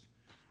 Let's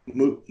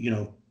move,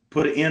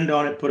 put an end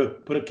on it, put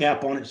a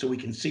cap on it so we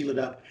can seal it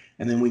up,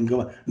 and then we can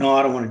go. No,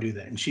 I don't want to do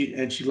that. And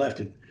she left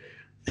it,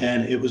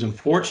 and it was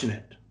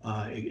unfortunate.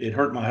 It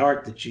hurt my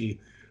heart that she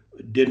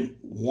didn't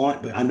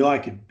want, but I knew I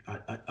could.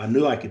 I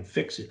knew I could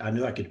fix it. I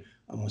knew I could.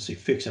 I want to say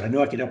fix it. I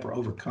knew I could help her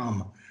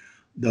overcome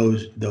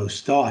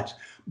those thoughts.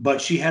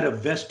 But she had a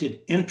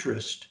vested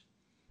interest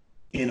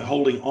in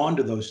holding on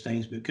to those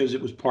things because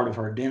it was part of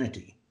her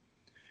identity.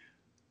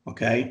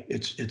 Okay,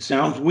 it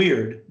sounds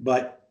weird,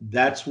 but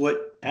that's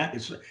what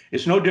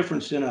it's no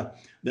different than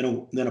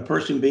a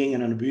person being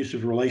in an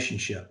abusive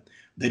relationship.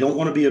 They don't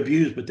want to be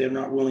abused, but they're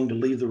not willing to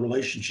leave the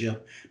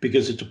relationship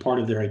because it's a part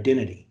of their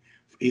identity,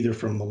 either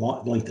from the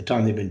length of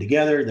time they've been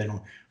together. They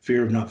don't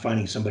fear of not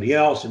finding somebody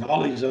else, and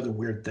all these other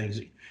weird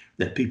things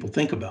that people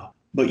think about.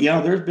 But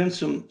yeah, there's been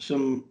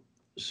some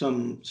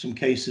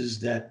cases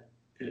that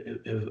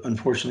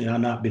unfortunately I've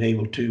not been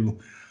able to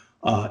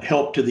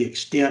help to the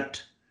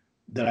extent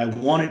that I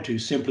wanted to,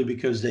 simply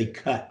because they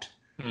cut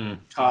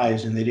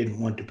ties and they didn't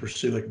want to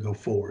pursue it and go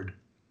forward.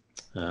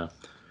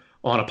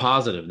 On a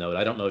positive note,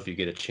 I don't know if you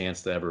get a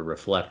chance to ever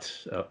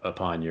reflect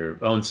upon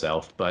your own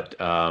self, but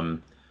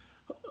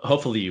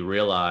hopefully you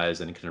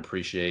realize and can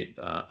appreciate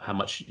how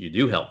much you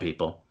do help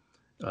people.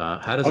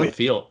 How does it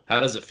feel? How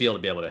does it feel to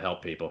be able to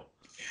help people?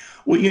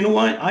 Well, you know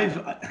what? I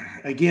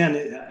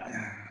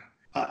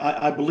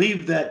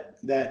believe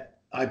that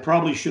I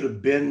probably should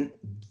have been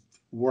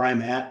where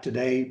I'm at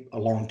today a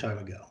long time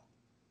ago.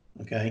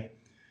 Okay.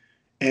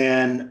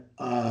 And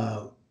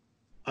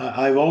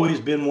I've always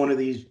been one of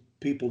these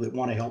people that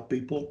want to help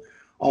people.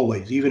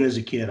 Always, even as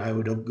a kid, I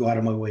would go out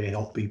of my way to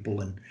help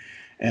people and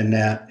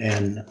that.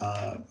 And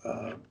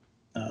I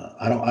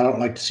don't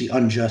like to see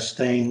unjust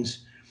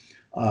things.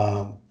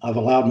 I've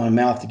allowed my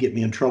mouth to get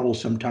me in trouble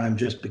sometimes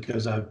just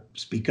because I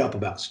speak up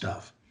about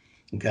stuff.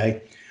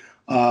 Okay.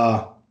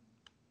 I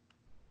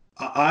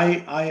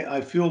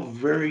feel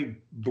very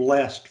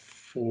blessed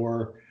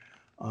for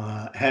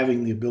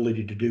having the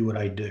ability to do what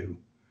I do.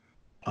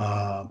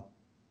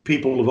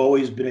 People have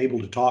always been able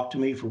to talk to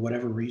me for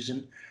whatever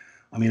reason.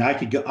 I mean, I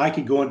could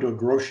go into a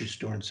grocery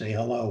store and say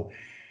hello,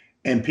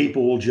 and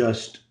people will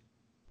just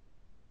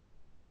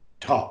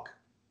talk.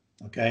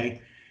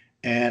 Okay.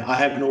 And I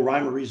have no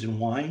rhyme or reason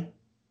why.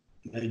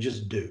 They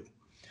just do.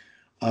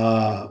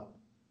 And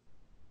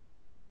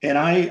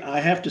I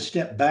have to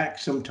step back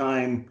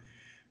sometime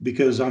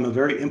because I'm a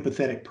very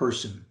empathetic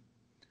person.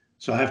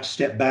 So I have to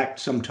step back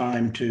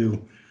sometime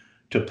to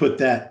put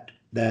that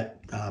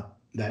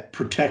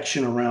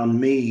protection around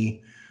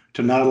me,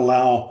 to not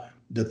allow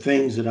the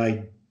things that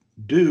I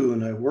do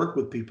and I work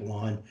with people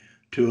on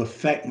to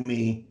affect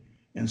me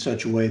in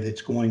such a way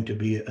that's going to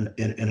be in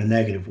a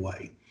negative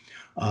way.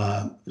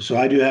 So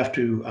I do have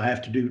to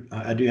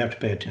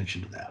pay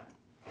attention to that.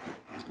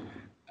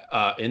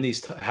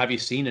 Have you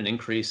seen an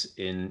increase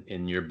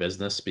in your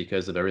business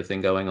because of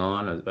everything going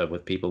on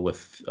with people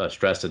with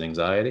stress and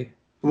anxiety?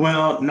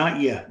 Well,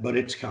 not yet, but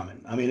it's coming.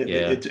 I mean,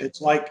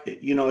 it's like,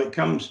 it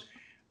comes,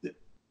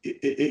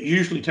 it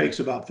usually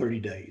takes about 30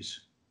 days,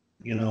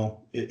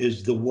 it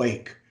is the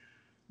wake.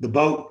 The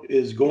boat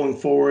is going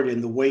forward,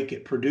 and the wake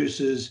it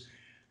produces,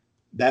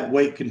 that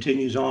wake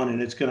continues on,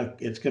 and it's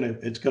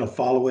gonna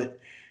follow it,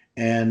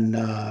 and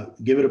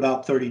give it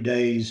about 30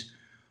 days.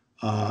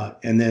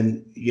 And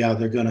then,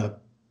 they're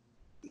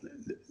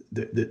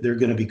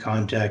gonna be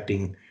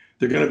contacting,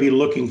 they're gonna be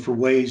looking for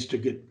ways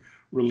to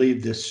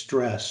relieve this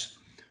stress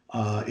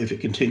if it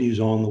continues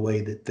on the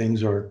way that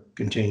things are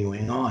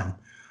continuing on,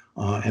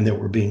 and that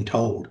we're being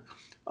told.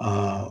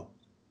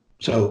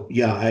 So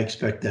I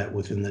expect that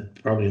within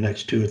probably the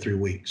next 2 or 3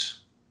 weeks.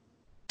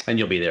 And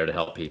you'll be there to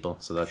help people.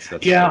 So that's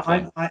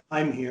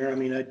I'm here. I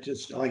mean, I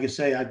just, like I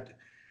say,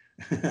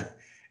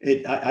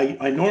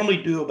 I normally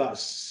do about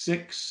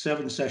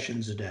 6-7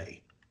 sessions a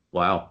day.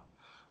 Wow.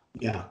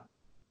 Yeah.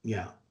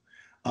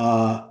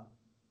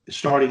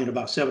 Starting at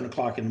about 7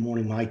 o'clock in the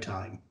morning, my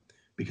time,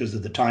 because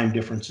of the time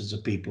differences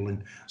of people,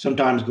 and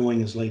sometimes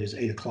going as late as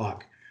 8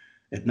 o'clock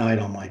at night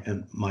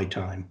on my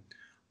time.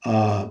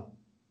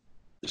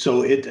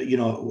 So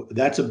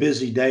that's a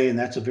busy day, and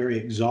that's a very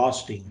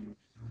exhausting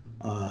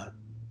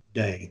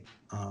day.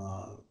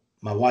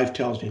 My wife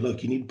tells me,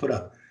 look, you need to put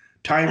a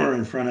timer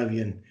in front of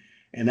you,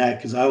 and that,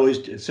 because I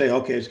always say,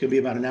 okay, it's going to be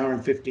about an hour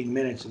and 15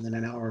 minutes, and then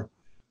an hour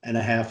and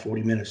a half,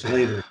 40 minutes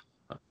later,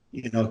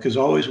 because I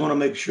always want to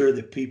make sure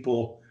that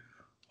people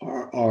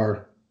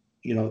are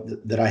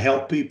that I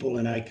help people,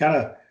 and I kind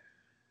of,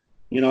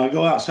 I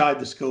go outside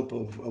the scope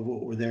of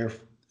what we're there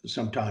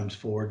sometimes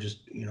for,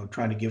 just,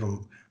 trying to give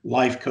them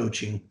life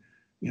coaching,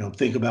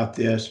 think about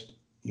this,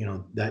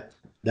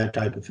 that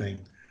type of thing.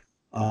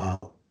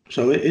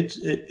 So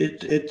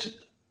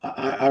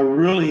I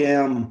really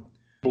am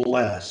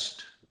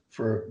blessed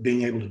for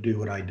being able to do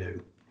what I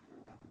do.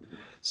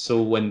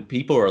 So when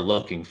people are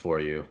looking for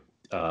you,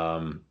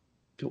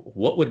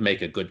 what would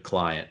make a good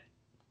client,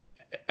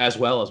 as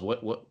well as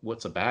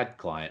what's a bad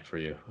client for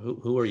you?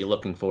 Who are you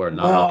looking for and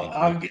not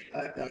looking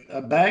for?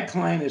 A bad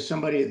client is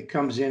somebody that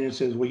comes in and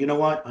says, well, you know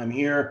what, I'm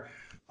here.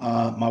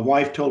 My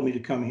wife told me to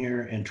come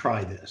here and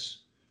try this.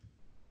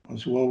 I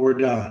said, well, we're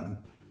done.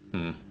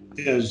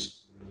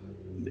 Because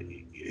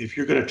if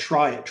you're going to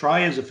try it,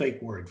 try is a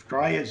fake word.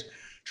 Try is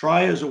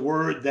a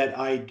word that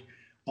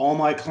all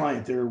my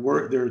clients, there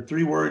are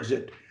 3 words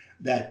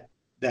that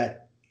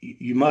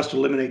you must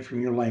eliminate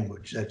from your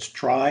language. That's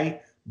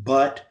try,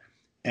 but,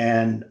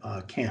 and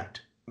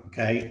can't.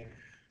 Okay.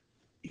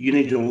 You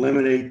need to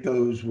eliminate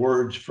those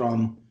words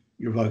from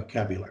your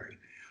vocabulary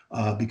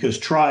because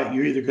try,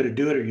 you're either going to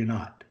do it or you're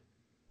not.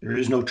 There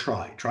is no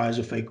try. Try is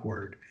a fake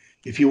word.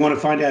 If you want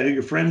to find out who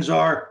your friends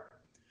are,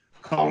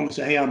 call them and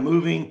say, hey, I'm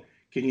moving.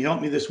 Can you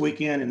help me this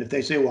weekend? And if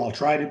they say, well, I'll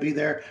try to be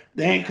there,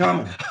 they ain't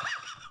coming.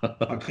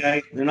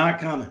 Okay. They're not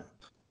coming.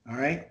 All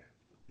right.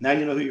 Now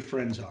you know who your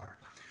friends are.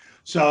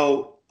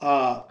 So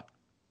a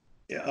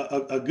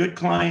good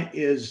client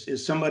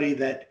is somebody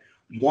that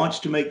wants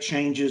to make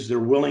changes. They're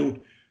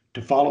willing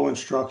to follow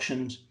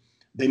instructions.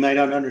 They may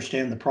not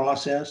understand the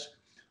process.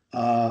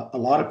 A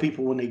lot of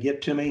people, when they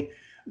get to me,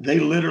 they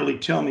literally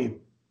tell me,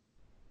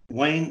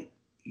 Wayne,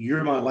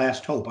 you're my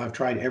last hope. I've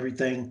tried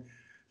everything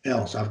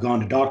else. I've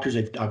gone to doctors.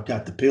 I've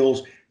got the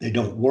pills. They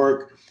don't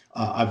work.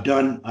 I've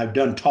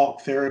done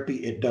talk therapy.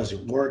 It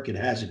doesn't work. It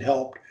hasn't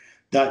helped. ...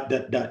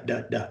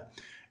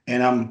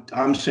 And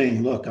I'm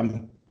saying, look,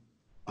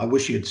 I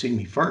wish you had seen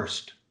me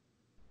first.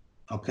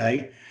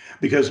 Okay.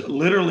 Because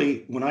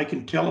literally when I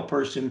can tell a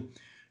person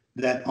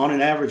that on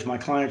an average, my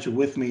clients are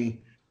with me,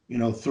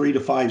 3 to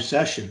 5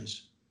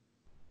 sessions,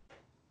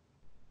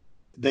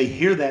 they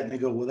hear that and they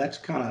go, well, that's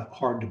kind of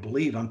hard to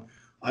believe.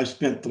 I've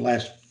spent the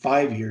last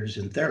 5 years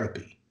in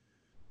therapy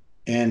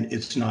and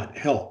it's not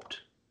helped.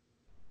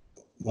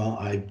 Well,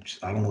 I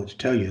don't know what to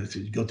tell you.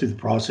 Go through the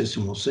process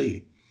and we'll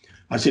see.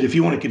 I said, if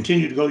you want to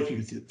continue to go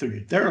through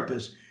your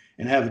therapist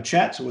and have a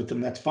chat with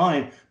them, that's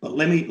fine. But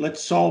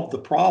let's solve the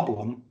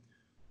problem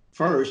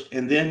first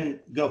and then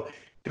go.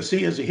 Because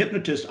see, as a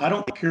hypnotist, I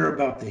don't care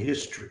about the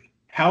history,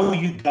 how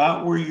you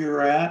got where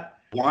you're at,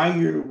 why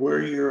you're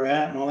where you're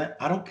at and all that.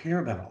 I don't care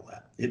about all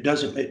that. It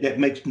doesn't, it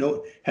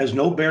has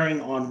no bearing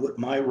on what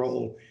my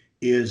role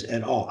is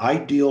at all. I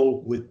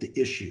deal with the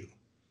issue.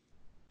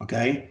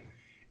 Okay.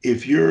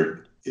 If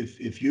you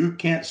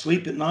can't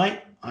sleep at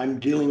night, I'm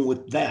dealing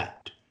with that.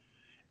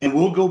 And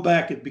we'll go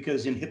back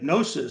because in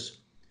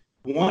hypnosis,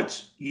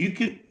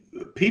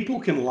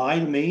 people can lie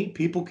to me.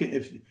 People can,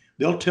 if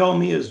they'll tell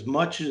me as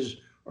much as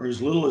or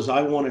as little as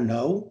I want to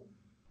know.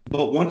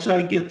 But once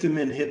I get them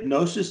in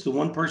hypnosis, the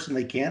one person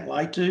they can't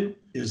lie to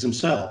is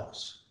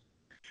themselves.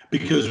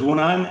 Because when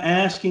I'm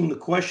asking the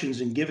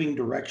questions and giving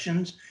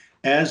directions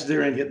as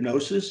they're in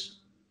hypnosis,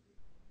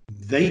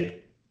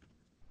 they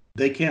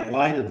can't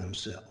lie to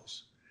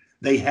themselves.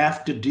 They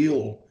have to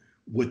deal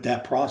with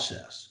that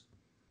process.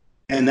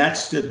 And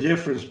that's the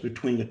difference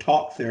between a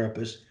talk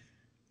therapist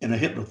and a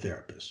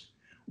hypnotherapist.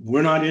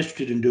 We're not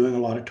interested in doing a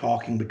lot of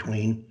talking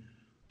between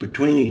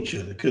each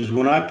other. Because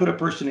when I put a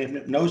person in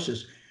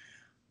hypnosis,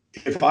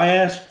 if I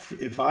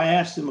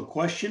ask them a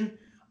question,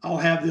 I'll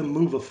have them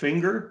move a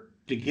finger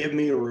to give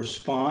me a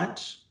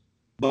response,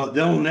 but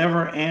they'll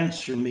never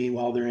answer me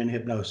while they're in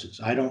hypnosis.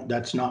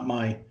 That's not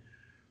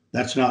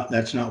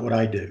what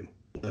I do.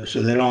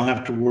 So they don't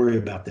have to worry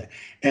about that.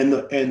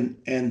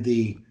 And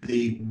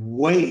the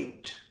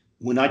weight,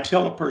 when I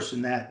tell a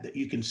person that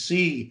you can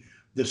see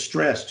the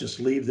stress just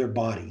leave their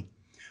body,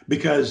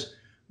 because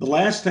the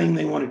last thing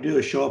they want to do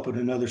is show up at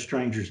another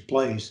stranger's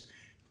place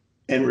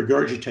and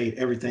regurgitate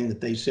everything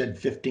that they said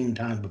 15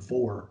 times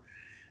before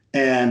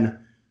and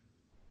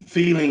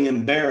feeling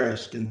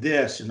embarrassed and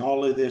this and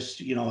all of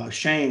this,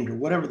 ashamed or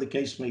whatever the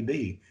case may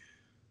be.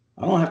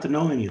 I don't have to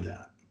know any of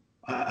that.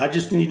 I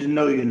just need to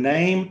know your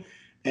name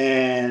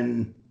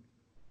and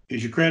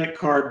is your credit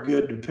card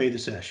good to pay the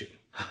session?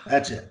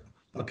 That's it.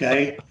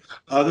 Okay.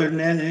 Other than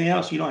anything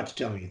else, you don't have to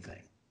tell me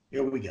anything.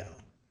 Here we go.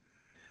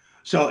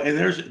 So, and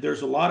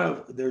there's a lot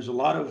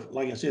of,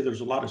 like I said,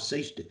 there's a lot of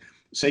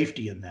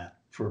safety in that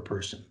for a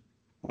person.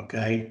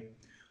 Okay.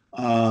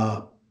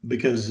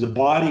 Because the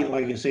body,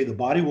 like I say, the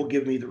body will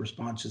give me the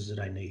responses that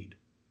I need.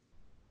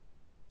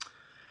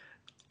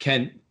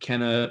 Can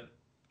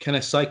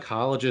a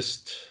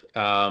psychologist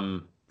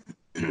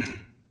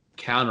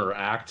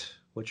counteract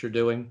what you're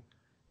doing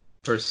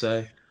per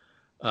se?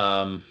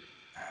 Can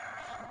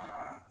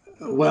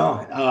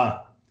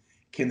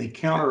they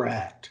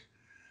counteract?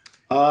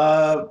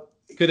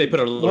 Could they put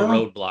a little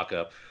roadblock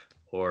up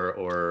or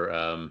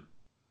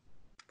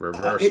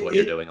reverse what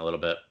you're doing a little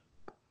bit?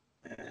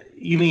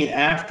 You mean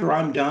after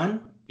I'm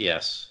done?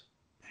 Yes.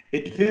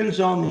 It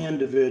depends on the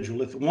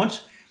individual.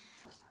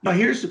 Now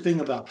here's the thing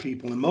about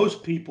people, and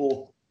most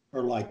people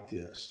are like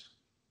this.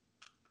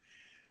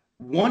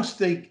 Once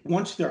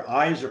their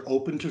eyes are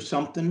open to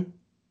something,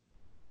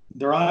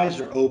 their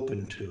eyes are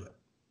open to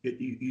it.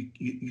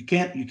 You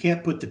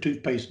can't put the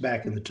toothpaste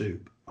back in the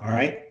tube. All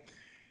right.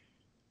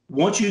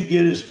 Once you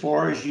get as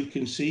far as you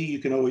can see, you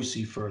can always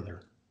see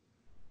further.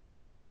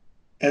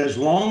 As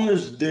long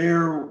as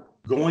they're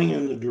going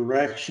in the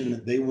direction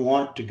that they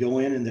want to go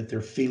in and that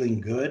they're feeling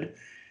good,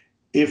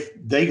 if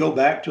they go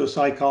back to a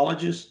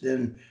psychologist,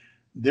 then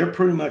they're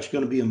pretty much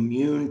going to be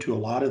immune to a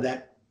lot of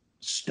that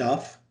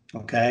stuff.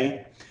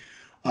 Okay.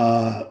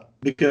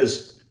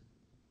 Because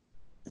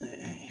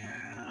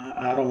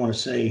I don't want to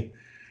say,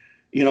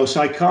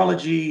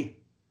 psychology,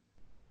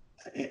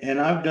 and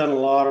I've done a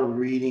lot of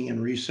reading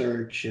and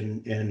research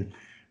and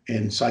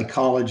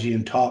psychology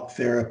and talk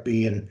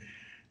therapy, and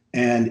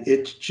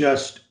it's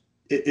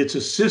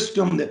a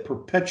system that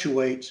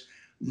perpetuates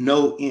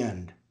no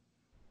end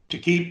to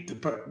keep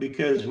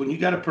because when you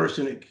got a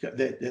person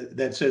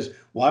that says,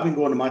 well, I've been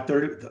going to my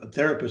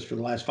therapist for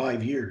the last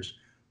 5 years.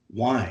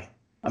 Why?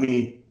 I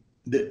mean,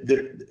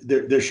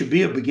 there should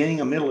be a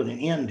beginning, a middle, and an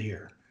end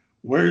here.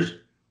 Where's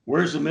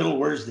the middle?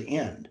 Where's the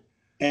end?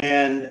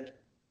 And,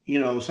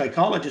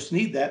 psychologists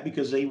need that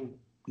because they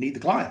need the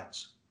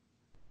clients.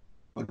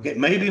 Okay,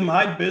 maybe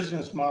my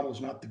business model is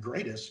not the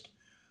greatest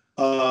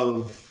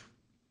of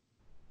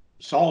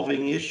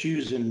solving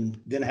issues and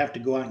then have to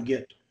go out and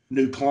get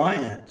new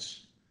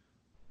clients,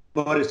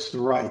 but it's the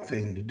right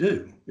thing to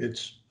do.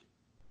 It's,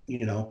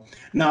 now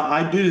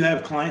I do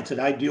have clients that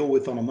I deal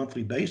with on a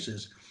monthly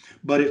basis,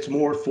 but it's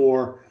more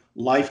for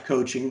life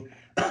coaching,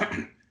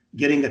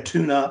 getting a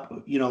tune up,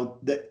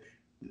 that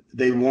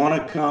they want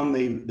to come,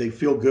 they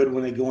feel good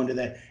when they go into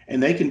that,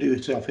 and they can do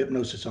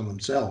self-hypnosis on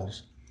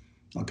themselves.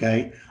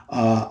 Okay.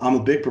 I'm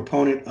a big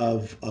proponent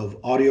of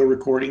audio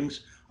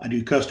recordings. I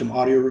do custom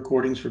audio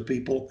recordings for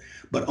people,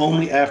 but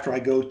only after I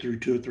go through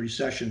 2 or 3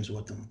 sessions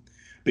with them.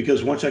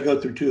 Because once I go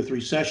through 2 or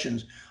 3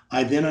 sessions,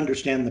 I then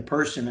understand the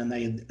person, and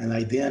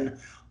I then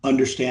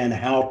understand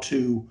how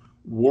to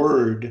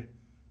word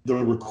the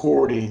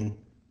recording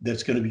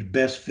that's going to be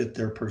best fit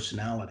their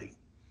personality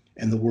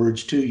and the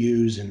words to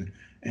use and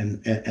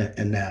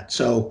that.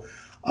 So,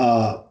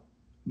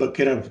 but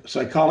can a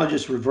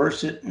psychologist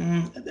reverse it?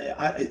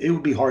 It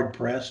would be hard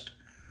pressed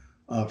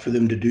for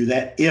them to do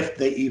that if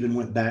they even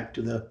went back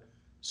to the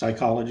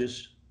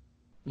psychologist.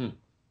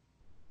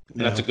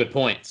 That's a good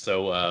point.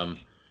 So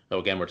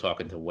again, we're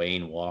talking to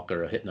Wayne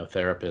Walker, a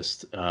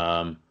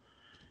hypnotherapist.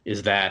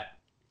 Is that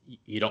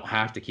you don't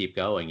have to keep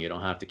going. You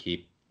don't have to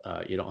keep.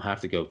 You don't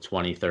have to go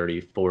 20,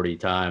 30, 40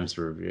 times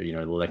for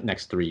the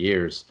next 3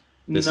 years.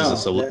 This is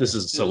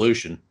a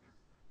solution.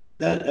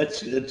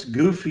 It's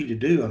goofy to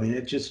do. I mean,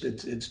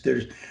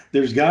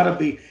 there's got to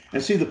be,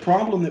 and see the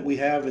problem that we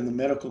have in the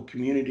medical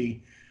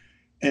community,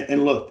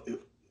 and look,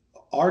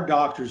 our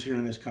doctors here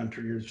in this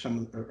country are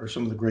some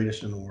of the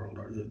greatest in the world.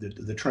 Or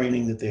the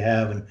training that they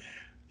have, and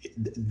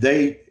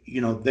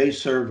they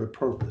serve a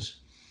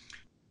purpose.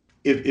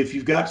 If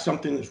you've got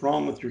something that's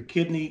wrong with your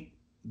kidney,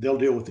 they'll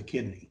deal with the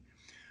kidney.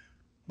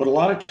 But a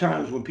lot of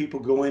times when people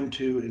go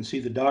into and see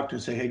the doctor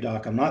and say, "Hey,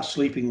 doc, I'm not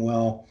sleeping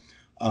well.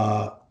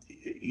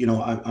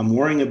 I'm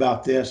worrying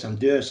about this, I'm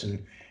this,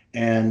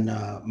 and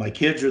my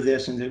kids are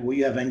this," and then, "Well,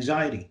 you have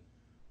anxiety."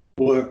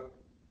 Well,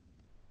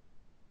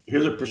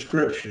 here's a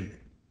prescription.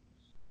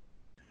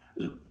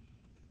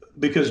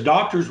 Because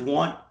doctors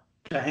want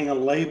to hang a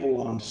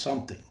label on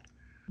something.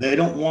 They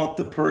don't want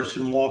the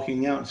person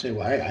walking out and say,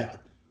 "Well, hey,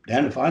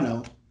 damn if I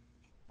know.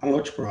 I don't know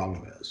what your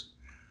problem is."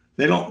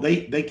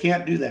 They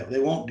can't do that. They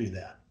won't do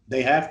that.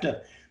 They have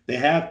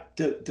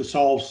to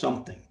solve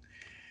something.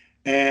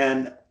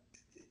 And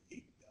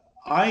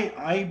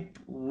I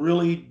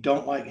really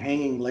don't like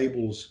hanging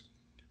labels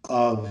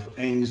of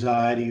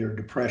anxiety or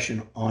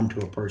depression onto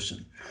a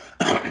person.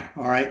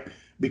 All right.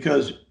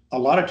 Because a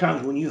lot of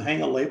times when you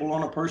hang a label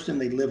on a person,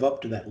 they live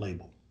up to that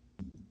label.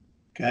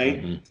 Okay.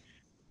 Mm-hmm.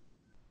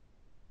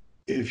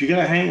 If you're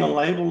going to hang a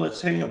label,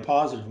 let's hang a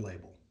positive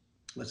label.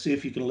 Let's see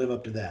if you can live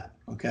up to that.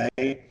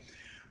 Okay.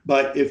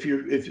 But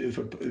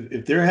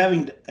if they're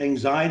having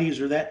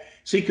anxieties or that,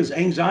 see, because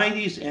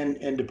anxieties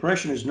and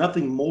depression is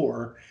nothing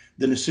more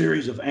than a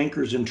series of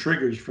anchors and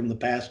triggers from the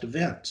past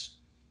events.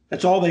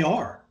 That's all they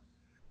are.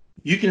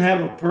 You can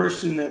have a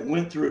person that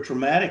went through a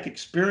traumatic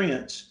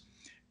experience,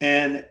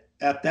 and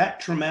at that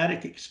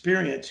traumatic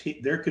experience,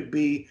 there could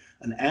be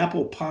an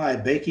apple pie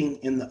baking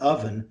in the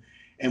oven.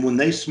 And when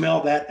they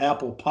smell that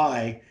apple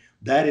pie,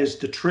 that is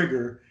the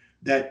trigger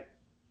that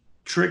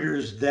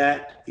triggers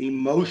that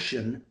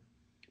emotion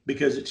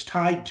because it's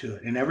tied to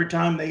it. And every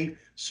time they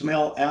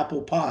smell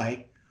apple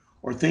pie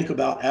or think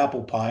about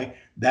apple pie,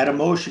 that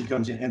emotion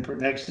comes in. And for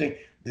the next thing,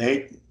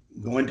 they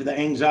go into the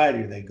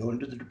anxiety, they go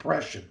into the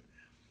depression.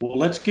 Well,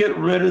 let's get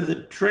rid of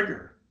the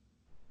trigger,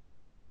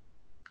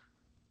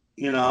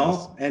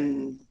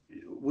 and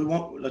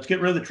let's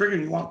get rid of the trigger,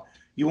 and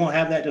you won't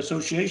have that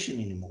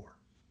association anymore.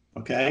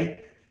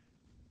 Okay.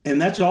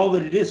 And that's all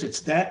that it is.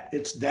 It's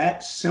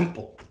that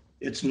simple.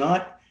 It's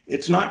not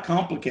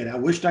complicated. I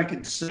wished I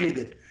could say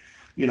that,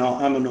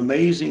 I'm an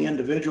amazing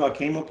individual. I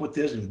came up with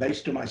this and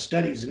based on my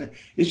studies, and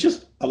it's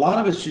just, a lot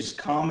of it's just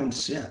common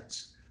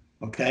sense.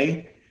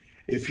 Okay.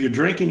 If you're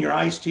drinking your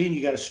iced tea and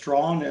you got a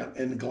straw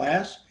in the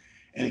glass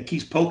and it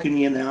keeps poking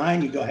you in the eye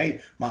and you go,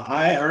 "Hey, my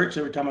eye hurts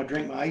every time I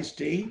drink my iced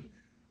tea."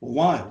 Well,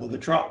 why? Well,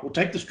 we'll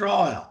take the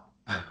straw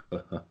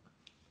out.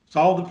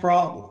 Solve the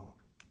problem.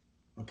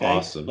 Okay.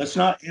 Awesome. Let's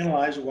not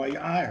analyze why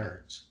your eye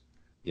hurts.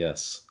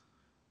 Yes.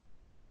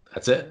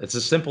 That's it. It's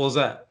as simple as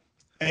that.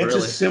 It's really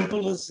as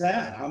simple as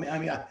that. I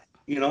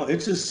mean,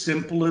 It's as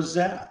simple as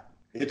that.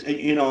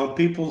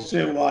 People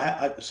say,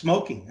 well,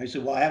 smoking. I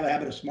said, well, I have a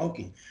habit of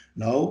smoking.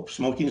 No,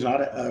 smoking is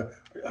not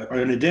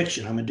an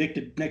addiction. I'm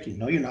addicted to nicotine.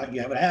 No, you're not.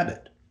 You have a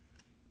habit.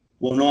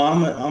 Well, no,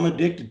 I'm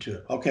addicted to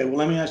it. Okay, well,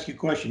 let me ask you a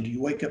question. Do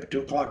you wake up at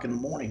 2 o'clock in the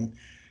morning,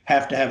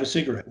 have to have a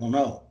cigarette? Well,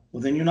 no.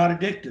 Well, then you're not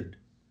addicted.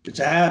 It's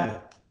a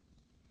habit.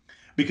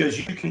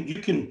 Because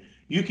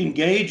you can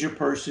gauge a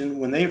person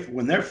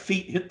when their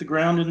feet hit the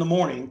ground in the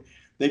morning,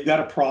 they've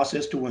got a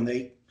process to when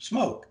they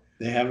smoke.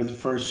 They have the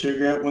first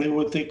cigarette when they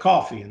would take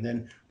coffee, and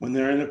then when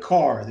they're in the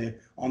car, they're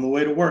on the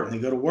way to work, and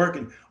they go to work,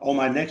 and oh,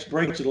 my next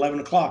break's at 11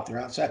 o'clock. They're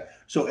outside.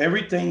 So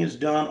everything is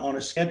done on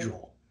a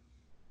schedule.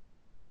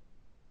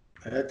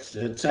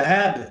 It's a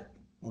habit.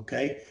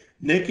 Okay.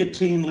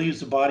 Nicotine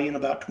leaves the body in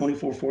about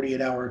 24, 48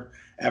 hours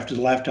after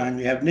the last time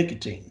you have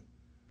nicotine.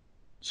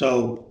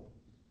 So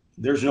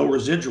there's no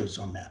residuals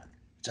on that.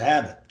 It's a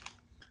habit.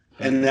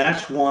 And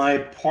that's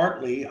why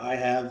partly I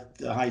have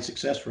the high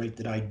success rate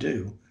that I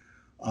do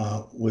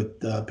with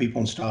people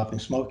in stopping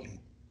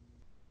smoking.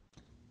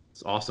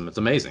 It's awesome. It's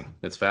amazing.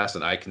 It's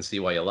fascinating. I can see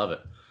why you love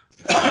it.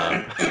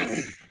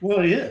 Well,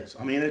 it is.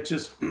 I mean, it's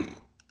just,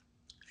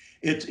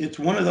 it's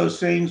one of those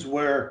things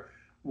where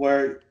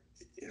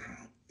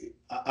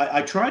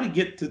I try to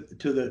get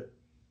to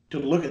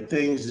look at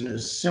things in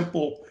as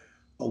simple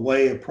a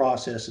way of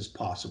process as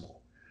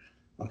possible.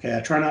 Okay,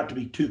 I try not to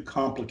be too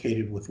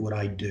complicated with what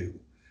I do.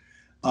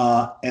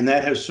 And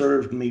that has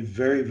served me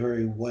very,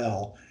 very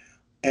well.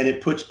 And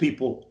it puts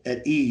people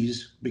at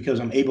ease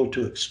because I'm able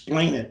to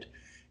explain it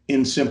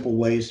in simple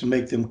ways to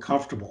make them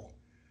comfortable.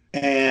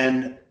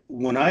 And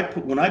when I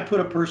put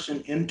a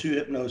person into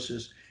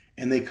hypnosis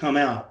and they come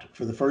out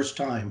for the first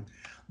time,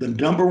 the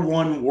number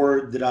one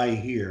word that I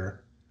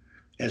hear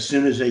as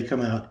soon as they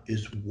come out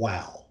is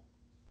wow.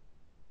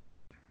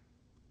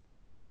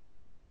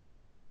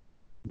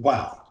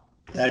 Wow.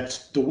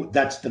 That's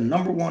the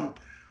number one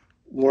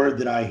word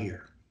that I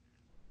hear.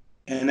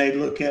 And they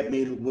look at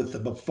me with a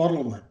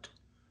befuddlement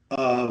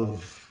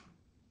of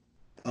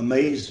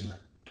amazement,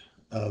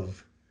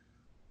 of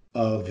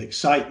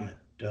excitement,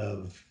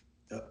 of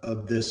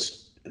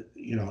this,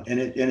 and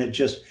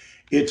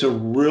it's a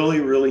really,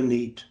 really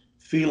neat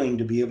feeling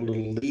to be able to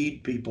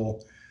lead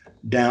people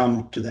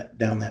down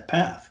that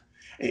path.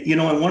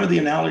 And one of the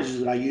analogies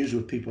that I use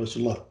with people is,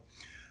 look,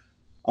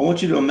 I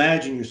want you to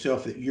imagine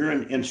yourself that you're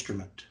an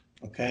instrument,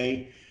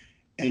 okay?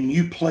 And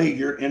you play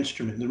your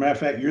instrument. As a matter of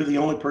fact, you're the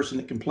only person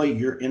that can play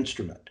your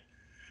instrument.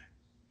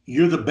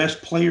 You're the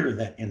best player of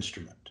that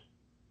instrument.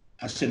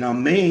 I said, now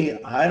me,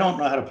 I don't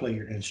know how to play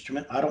your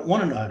instrument. I don't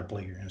want to know how to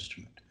play your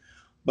instrument,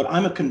 but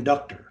I'm a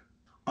conductor.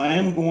 I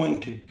am going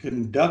to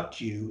conduct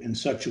you in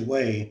such a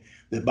way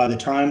that by the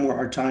time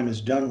our time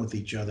is done with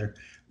each other,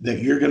 that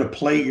you're going to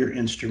play your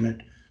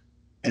instrument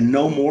and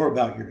know more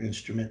about your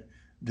instrument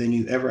than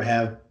you ever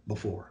have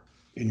before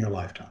in your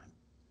lifetime.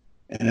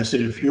 And I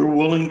said, if you're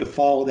willing to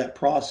follow that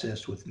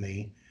process with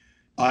me,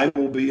 I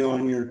will be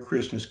on your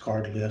Christmas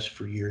card list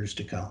for years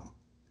to come.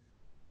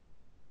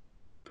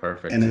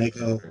 Perfect. And then they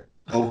go,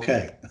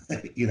 okay,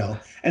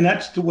 and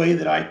that's the way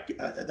that I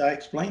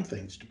explain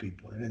things to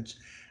people. And it's,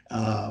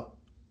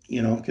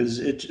 because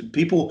it's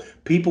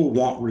people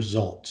want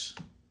results,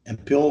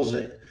 and pills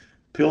aren't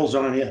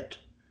it.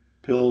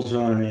 Pills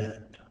aren't it.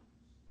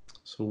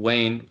 So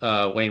Wayne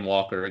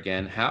Walker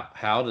again,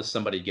 how does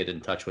somebody get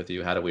in touch with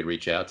you? How do we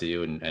reach out to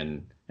you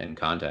and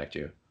contact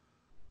you?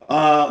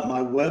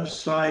 My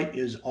website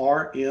is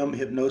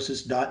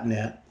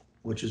rmhypnosis.net,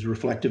 which is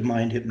Reflective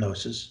Mind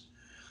Hypnosis.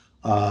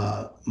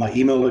 My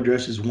email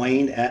address is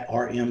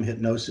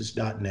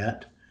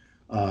wayne@rmhypnosis.net.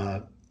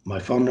 My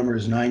phone number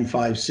is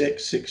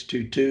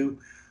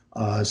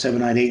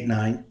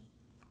 956-622-7989.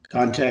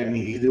 Contact me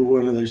either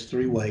one of those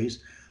three ways.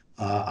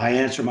 I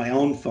answer my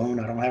own phone.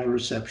 I don't have a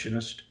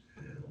receptionist.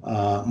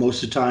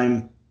 Most of the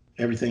time,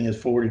 everything is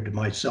forwarded to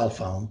my cell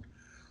phone,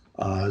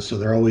 so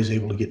they're always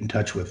able to get in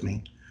touch with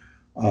me.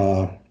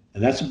 And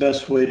that's the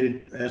best way to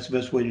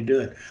do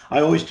it. I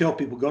always tell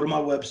people, go to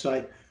my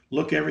website,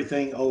 look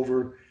everything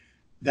over.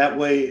 That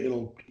way,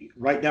 it'll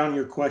write down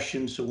your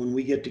questions. So when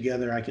we get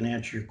together, I can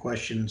answer your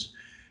questions,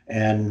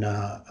 and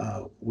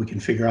we can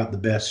figure out the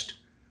best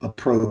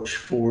approach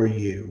for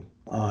you.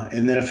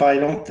 And then if I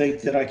don't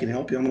think that I can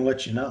help you, I'm going to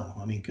let you know.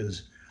 I mean,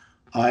 because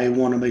I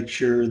want to make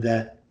sure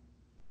that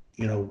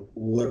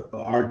what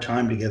our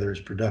time together is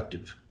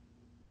productive.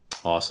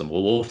 Awesome.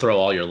 Well, we'll throw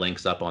all your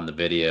links up on the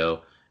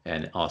video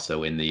and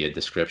also in the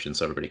description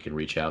so everybody can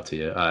reach out to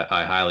you.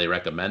 I highly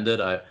recommend it.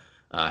 I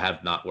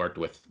have not worked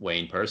with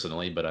Wayne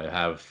personally, but I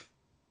have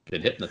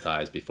been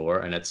hypnotized before,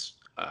 and it's,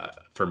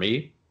 for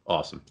me,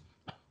 awesome.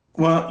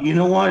 Well, you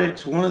know what?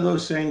 It's one of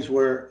those things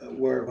where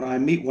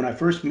when I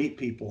first meet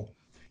people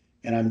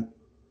and I'm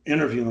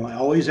interviewing them, I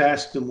always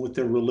ask them what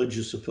their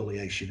religious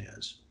affiliation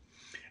is.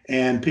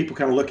 And people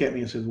kind of look at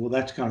me and say, well,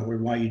 that's kind of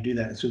weird. Why you do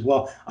that? And says,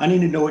 well, I need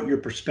to know what your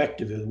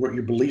perspective is, what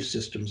your belief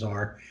systems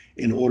are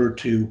in order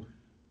to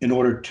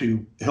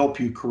help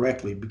you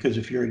correctly. Because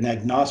if you're an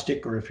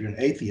agnostic or if you're an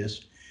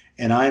atheist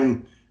and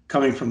I'm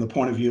coming from the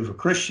point of view of a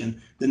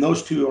Christian, then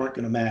those two aren't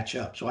going to match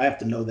up. So I have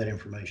to know that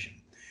information.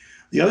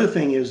 The other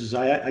thing is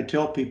I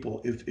tell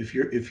people, if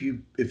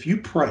you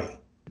pray,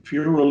 if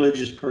you're a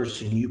religious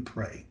person, you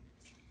pray.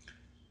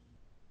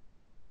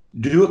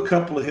 Do a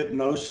couple of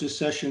hypnosis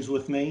sessions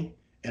with me,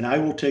 and I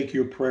will take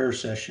your prayer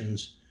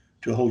sessions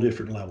to a whole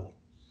different level.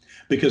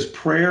 Because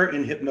prayer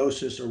and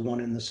hypnosis are one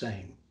and the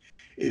same.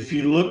 If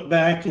you look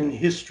back in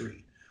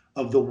history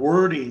of the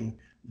wording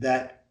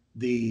that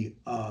the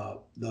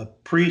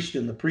priests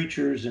and the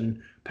preachers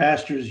and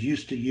pastors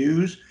used to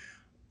use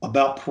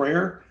about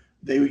prayer,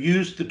 they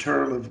used the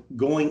term of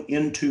going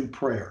into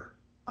prayer.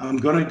 I'm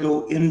going to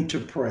go into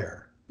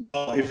prayer.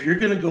 Well, if you're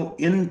going to go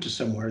into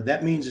somewhere,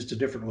 that means it's a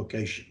different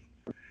location.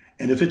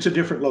 And if it's a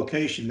different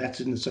location,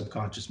 that's in the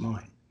subconscious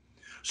mind.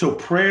 So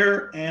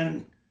prayer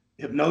and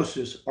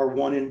hypnosis are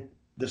one and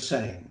the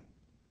same.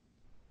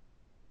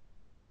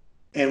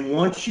 And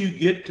once you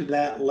get to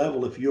that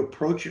level, if you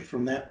approach it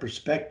from that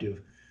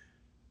perspective,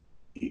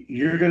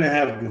 you're going to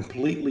have a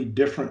completely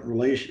different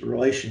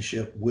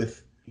relationship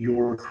with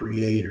your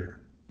creator,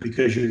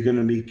 because you're going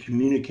to be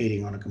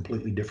communicating on a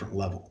completely different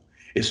level.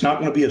 It's not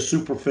going to be a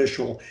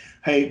superficial,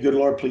 hey, good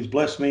Lord, please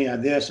bless me. I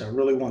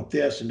really want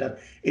this and that.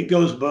 It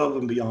goes above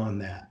and beyond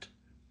that.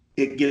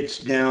 It gets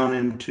down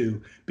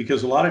into,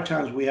 because a lot of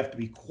times we have to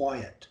be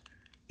quiet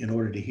in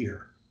order to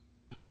hear.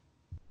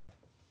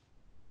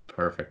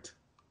 Perfect.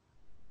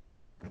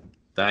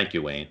 Thank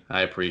you, Wayne.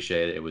 I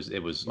appreciate it.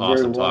 It was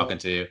awesome talking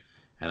to you.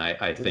 And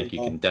I think you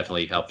can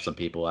definitely help some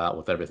people out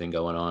with everything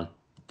going on.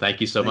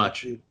 Thank you so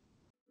much.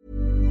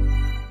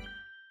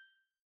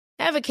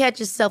 Ever catch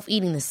yourself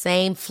eating the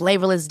same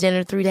flavorless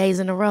dinner 3 days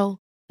in a row?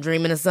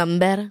 Dreaming of something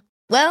better?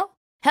 Well,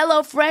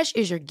 HelloFresh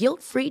is your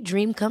guilt-free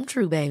dream come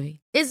true, baby.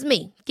 It's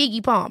me,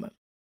 Keke Palmer.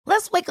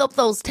 Let's wake up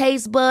those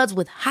taste buds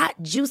with hot,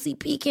 juicy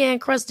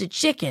pecan-crusted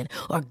chicken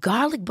or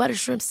garlic butter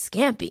shrimp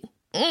scampi.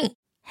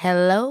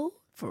 Hello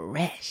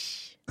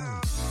Fresh.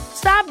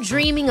 Stop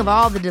dreaming of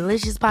all the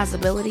delicious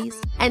possibilities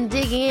and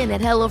dig in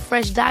at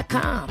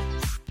HelloFresh.com.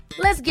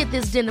 Let's get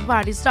this dinner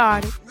party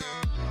started.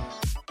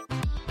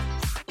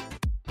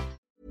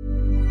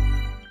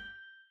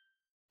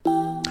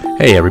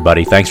 Hey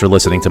everybody, thanks for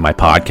listening to my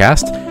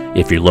podcast.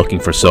 If you're looking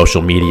for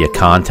social media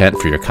content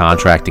for your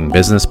contracting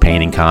business,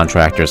 painting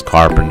contractors,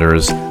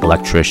 carpenters,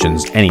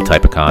 electricians, any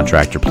type of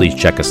contractor, please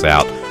check us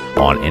out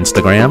on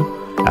Instagram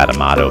at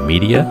Amato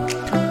Media,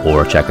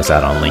 or check us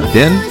out on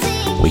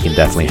LinkedIn. We can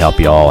definitely help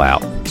you all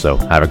out. So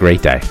have a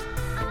great day.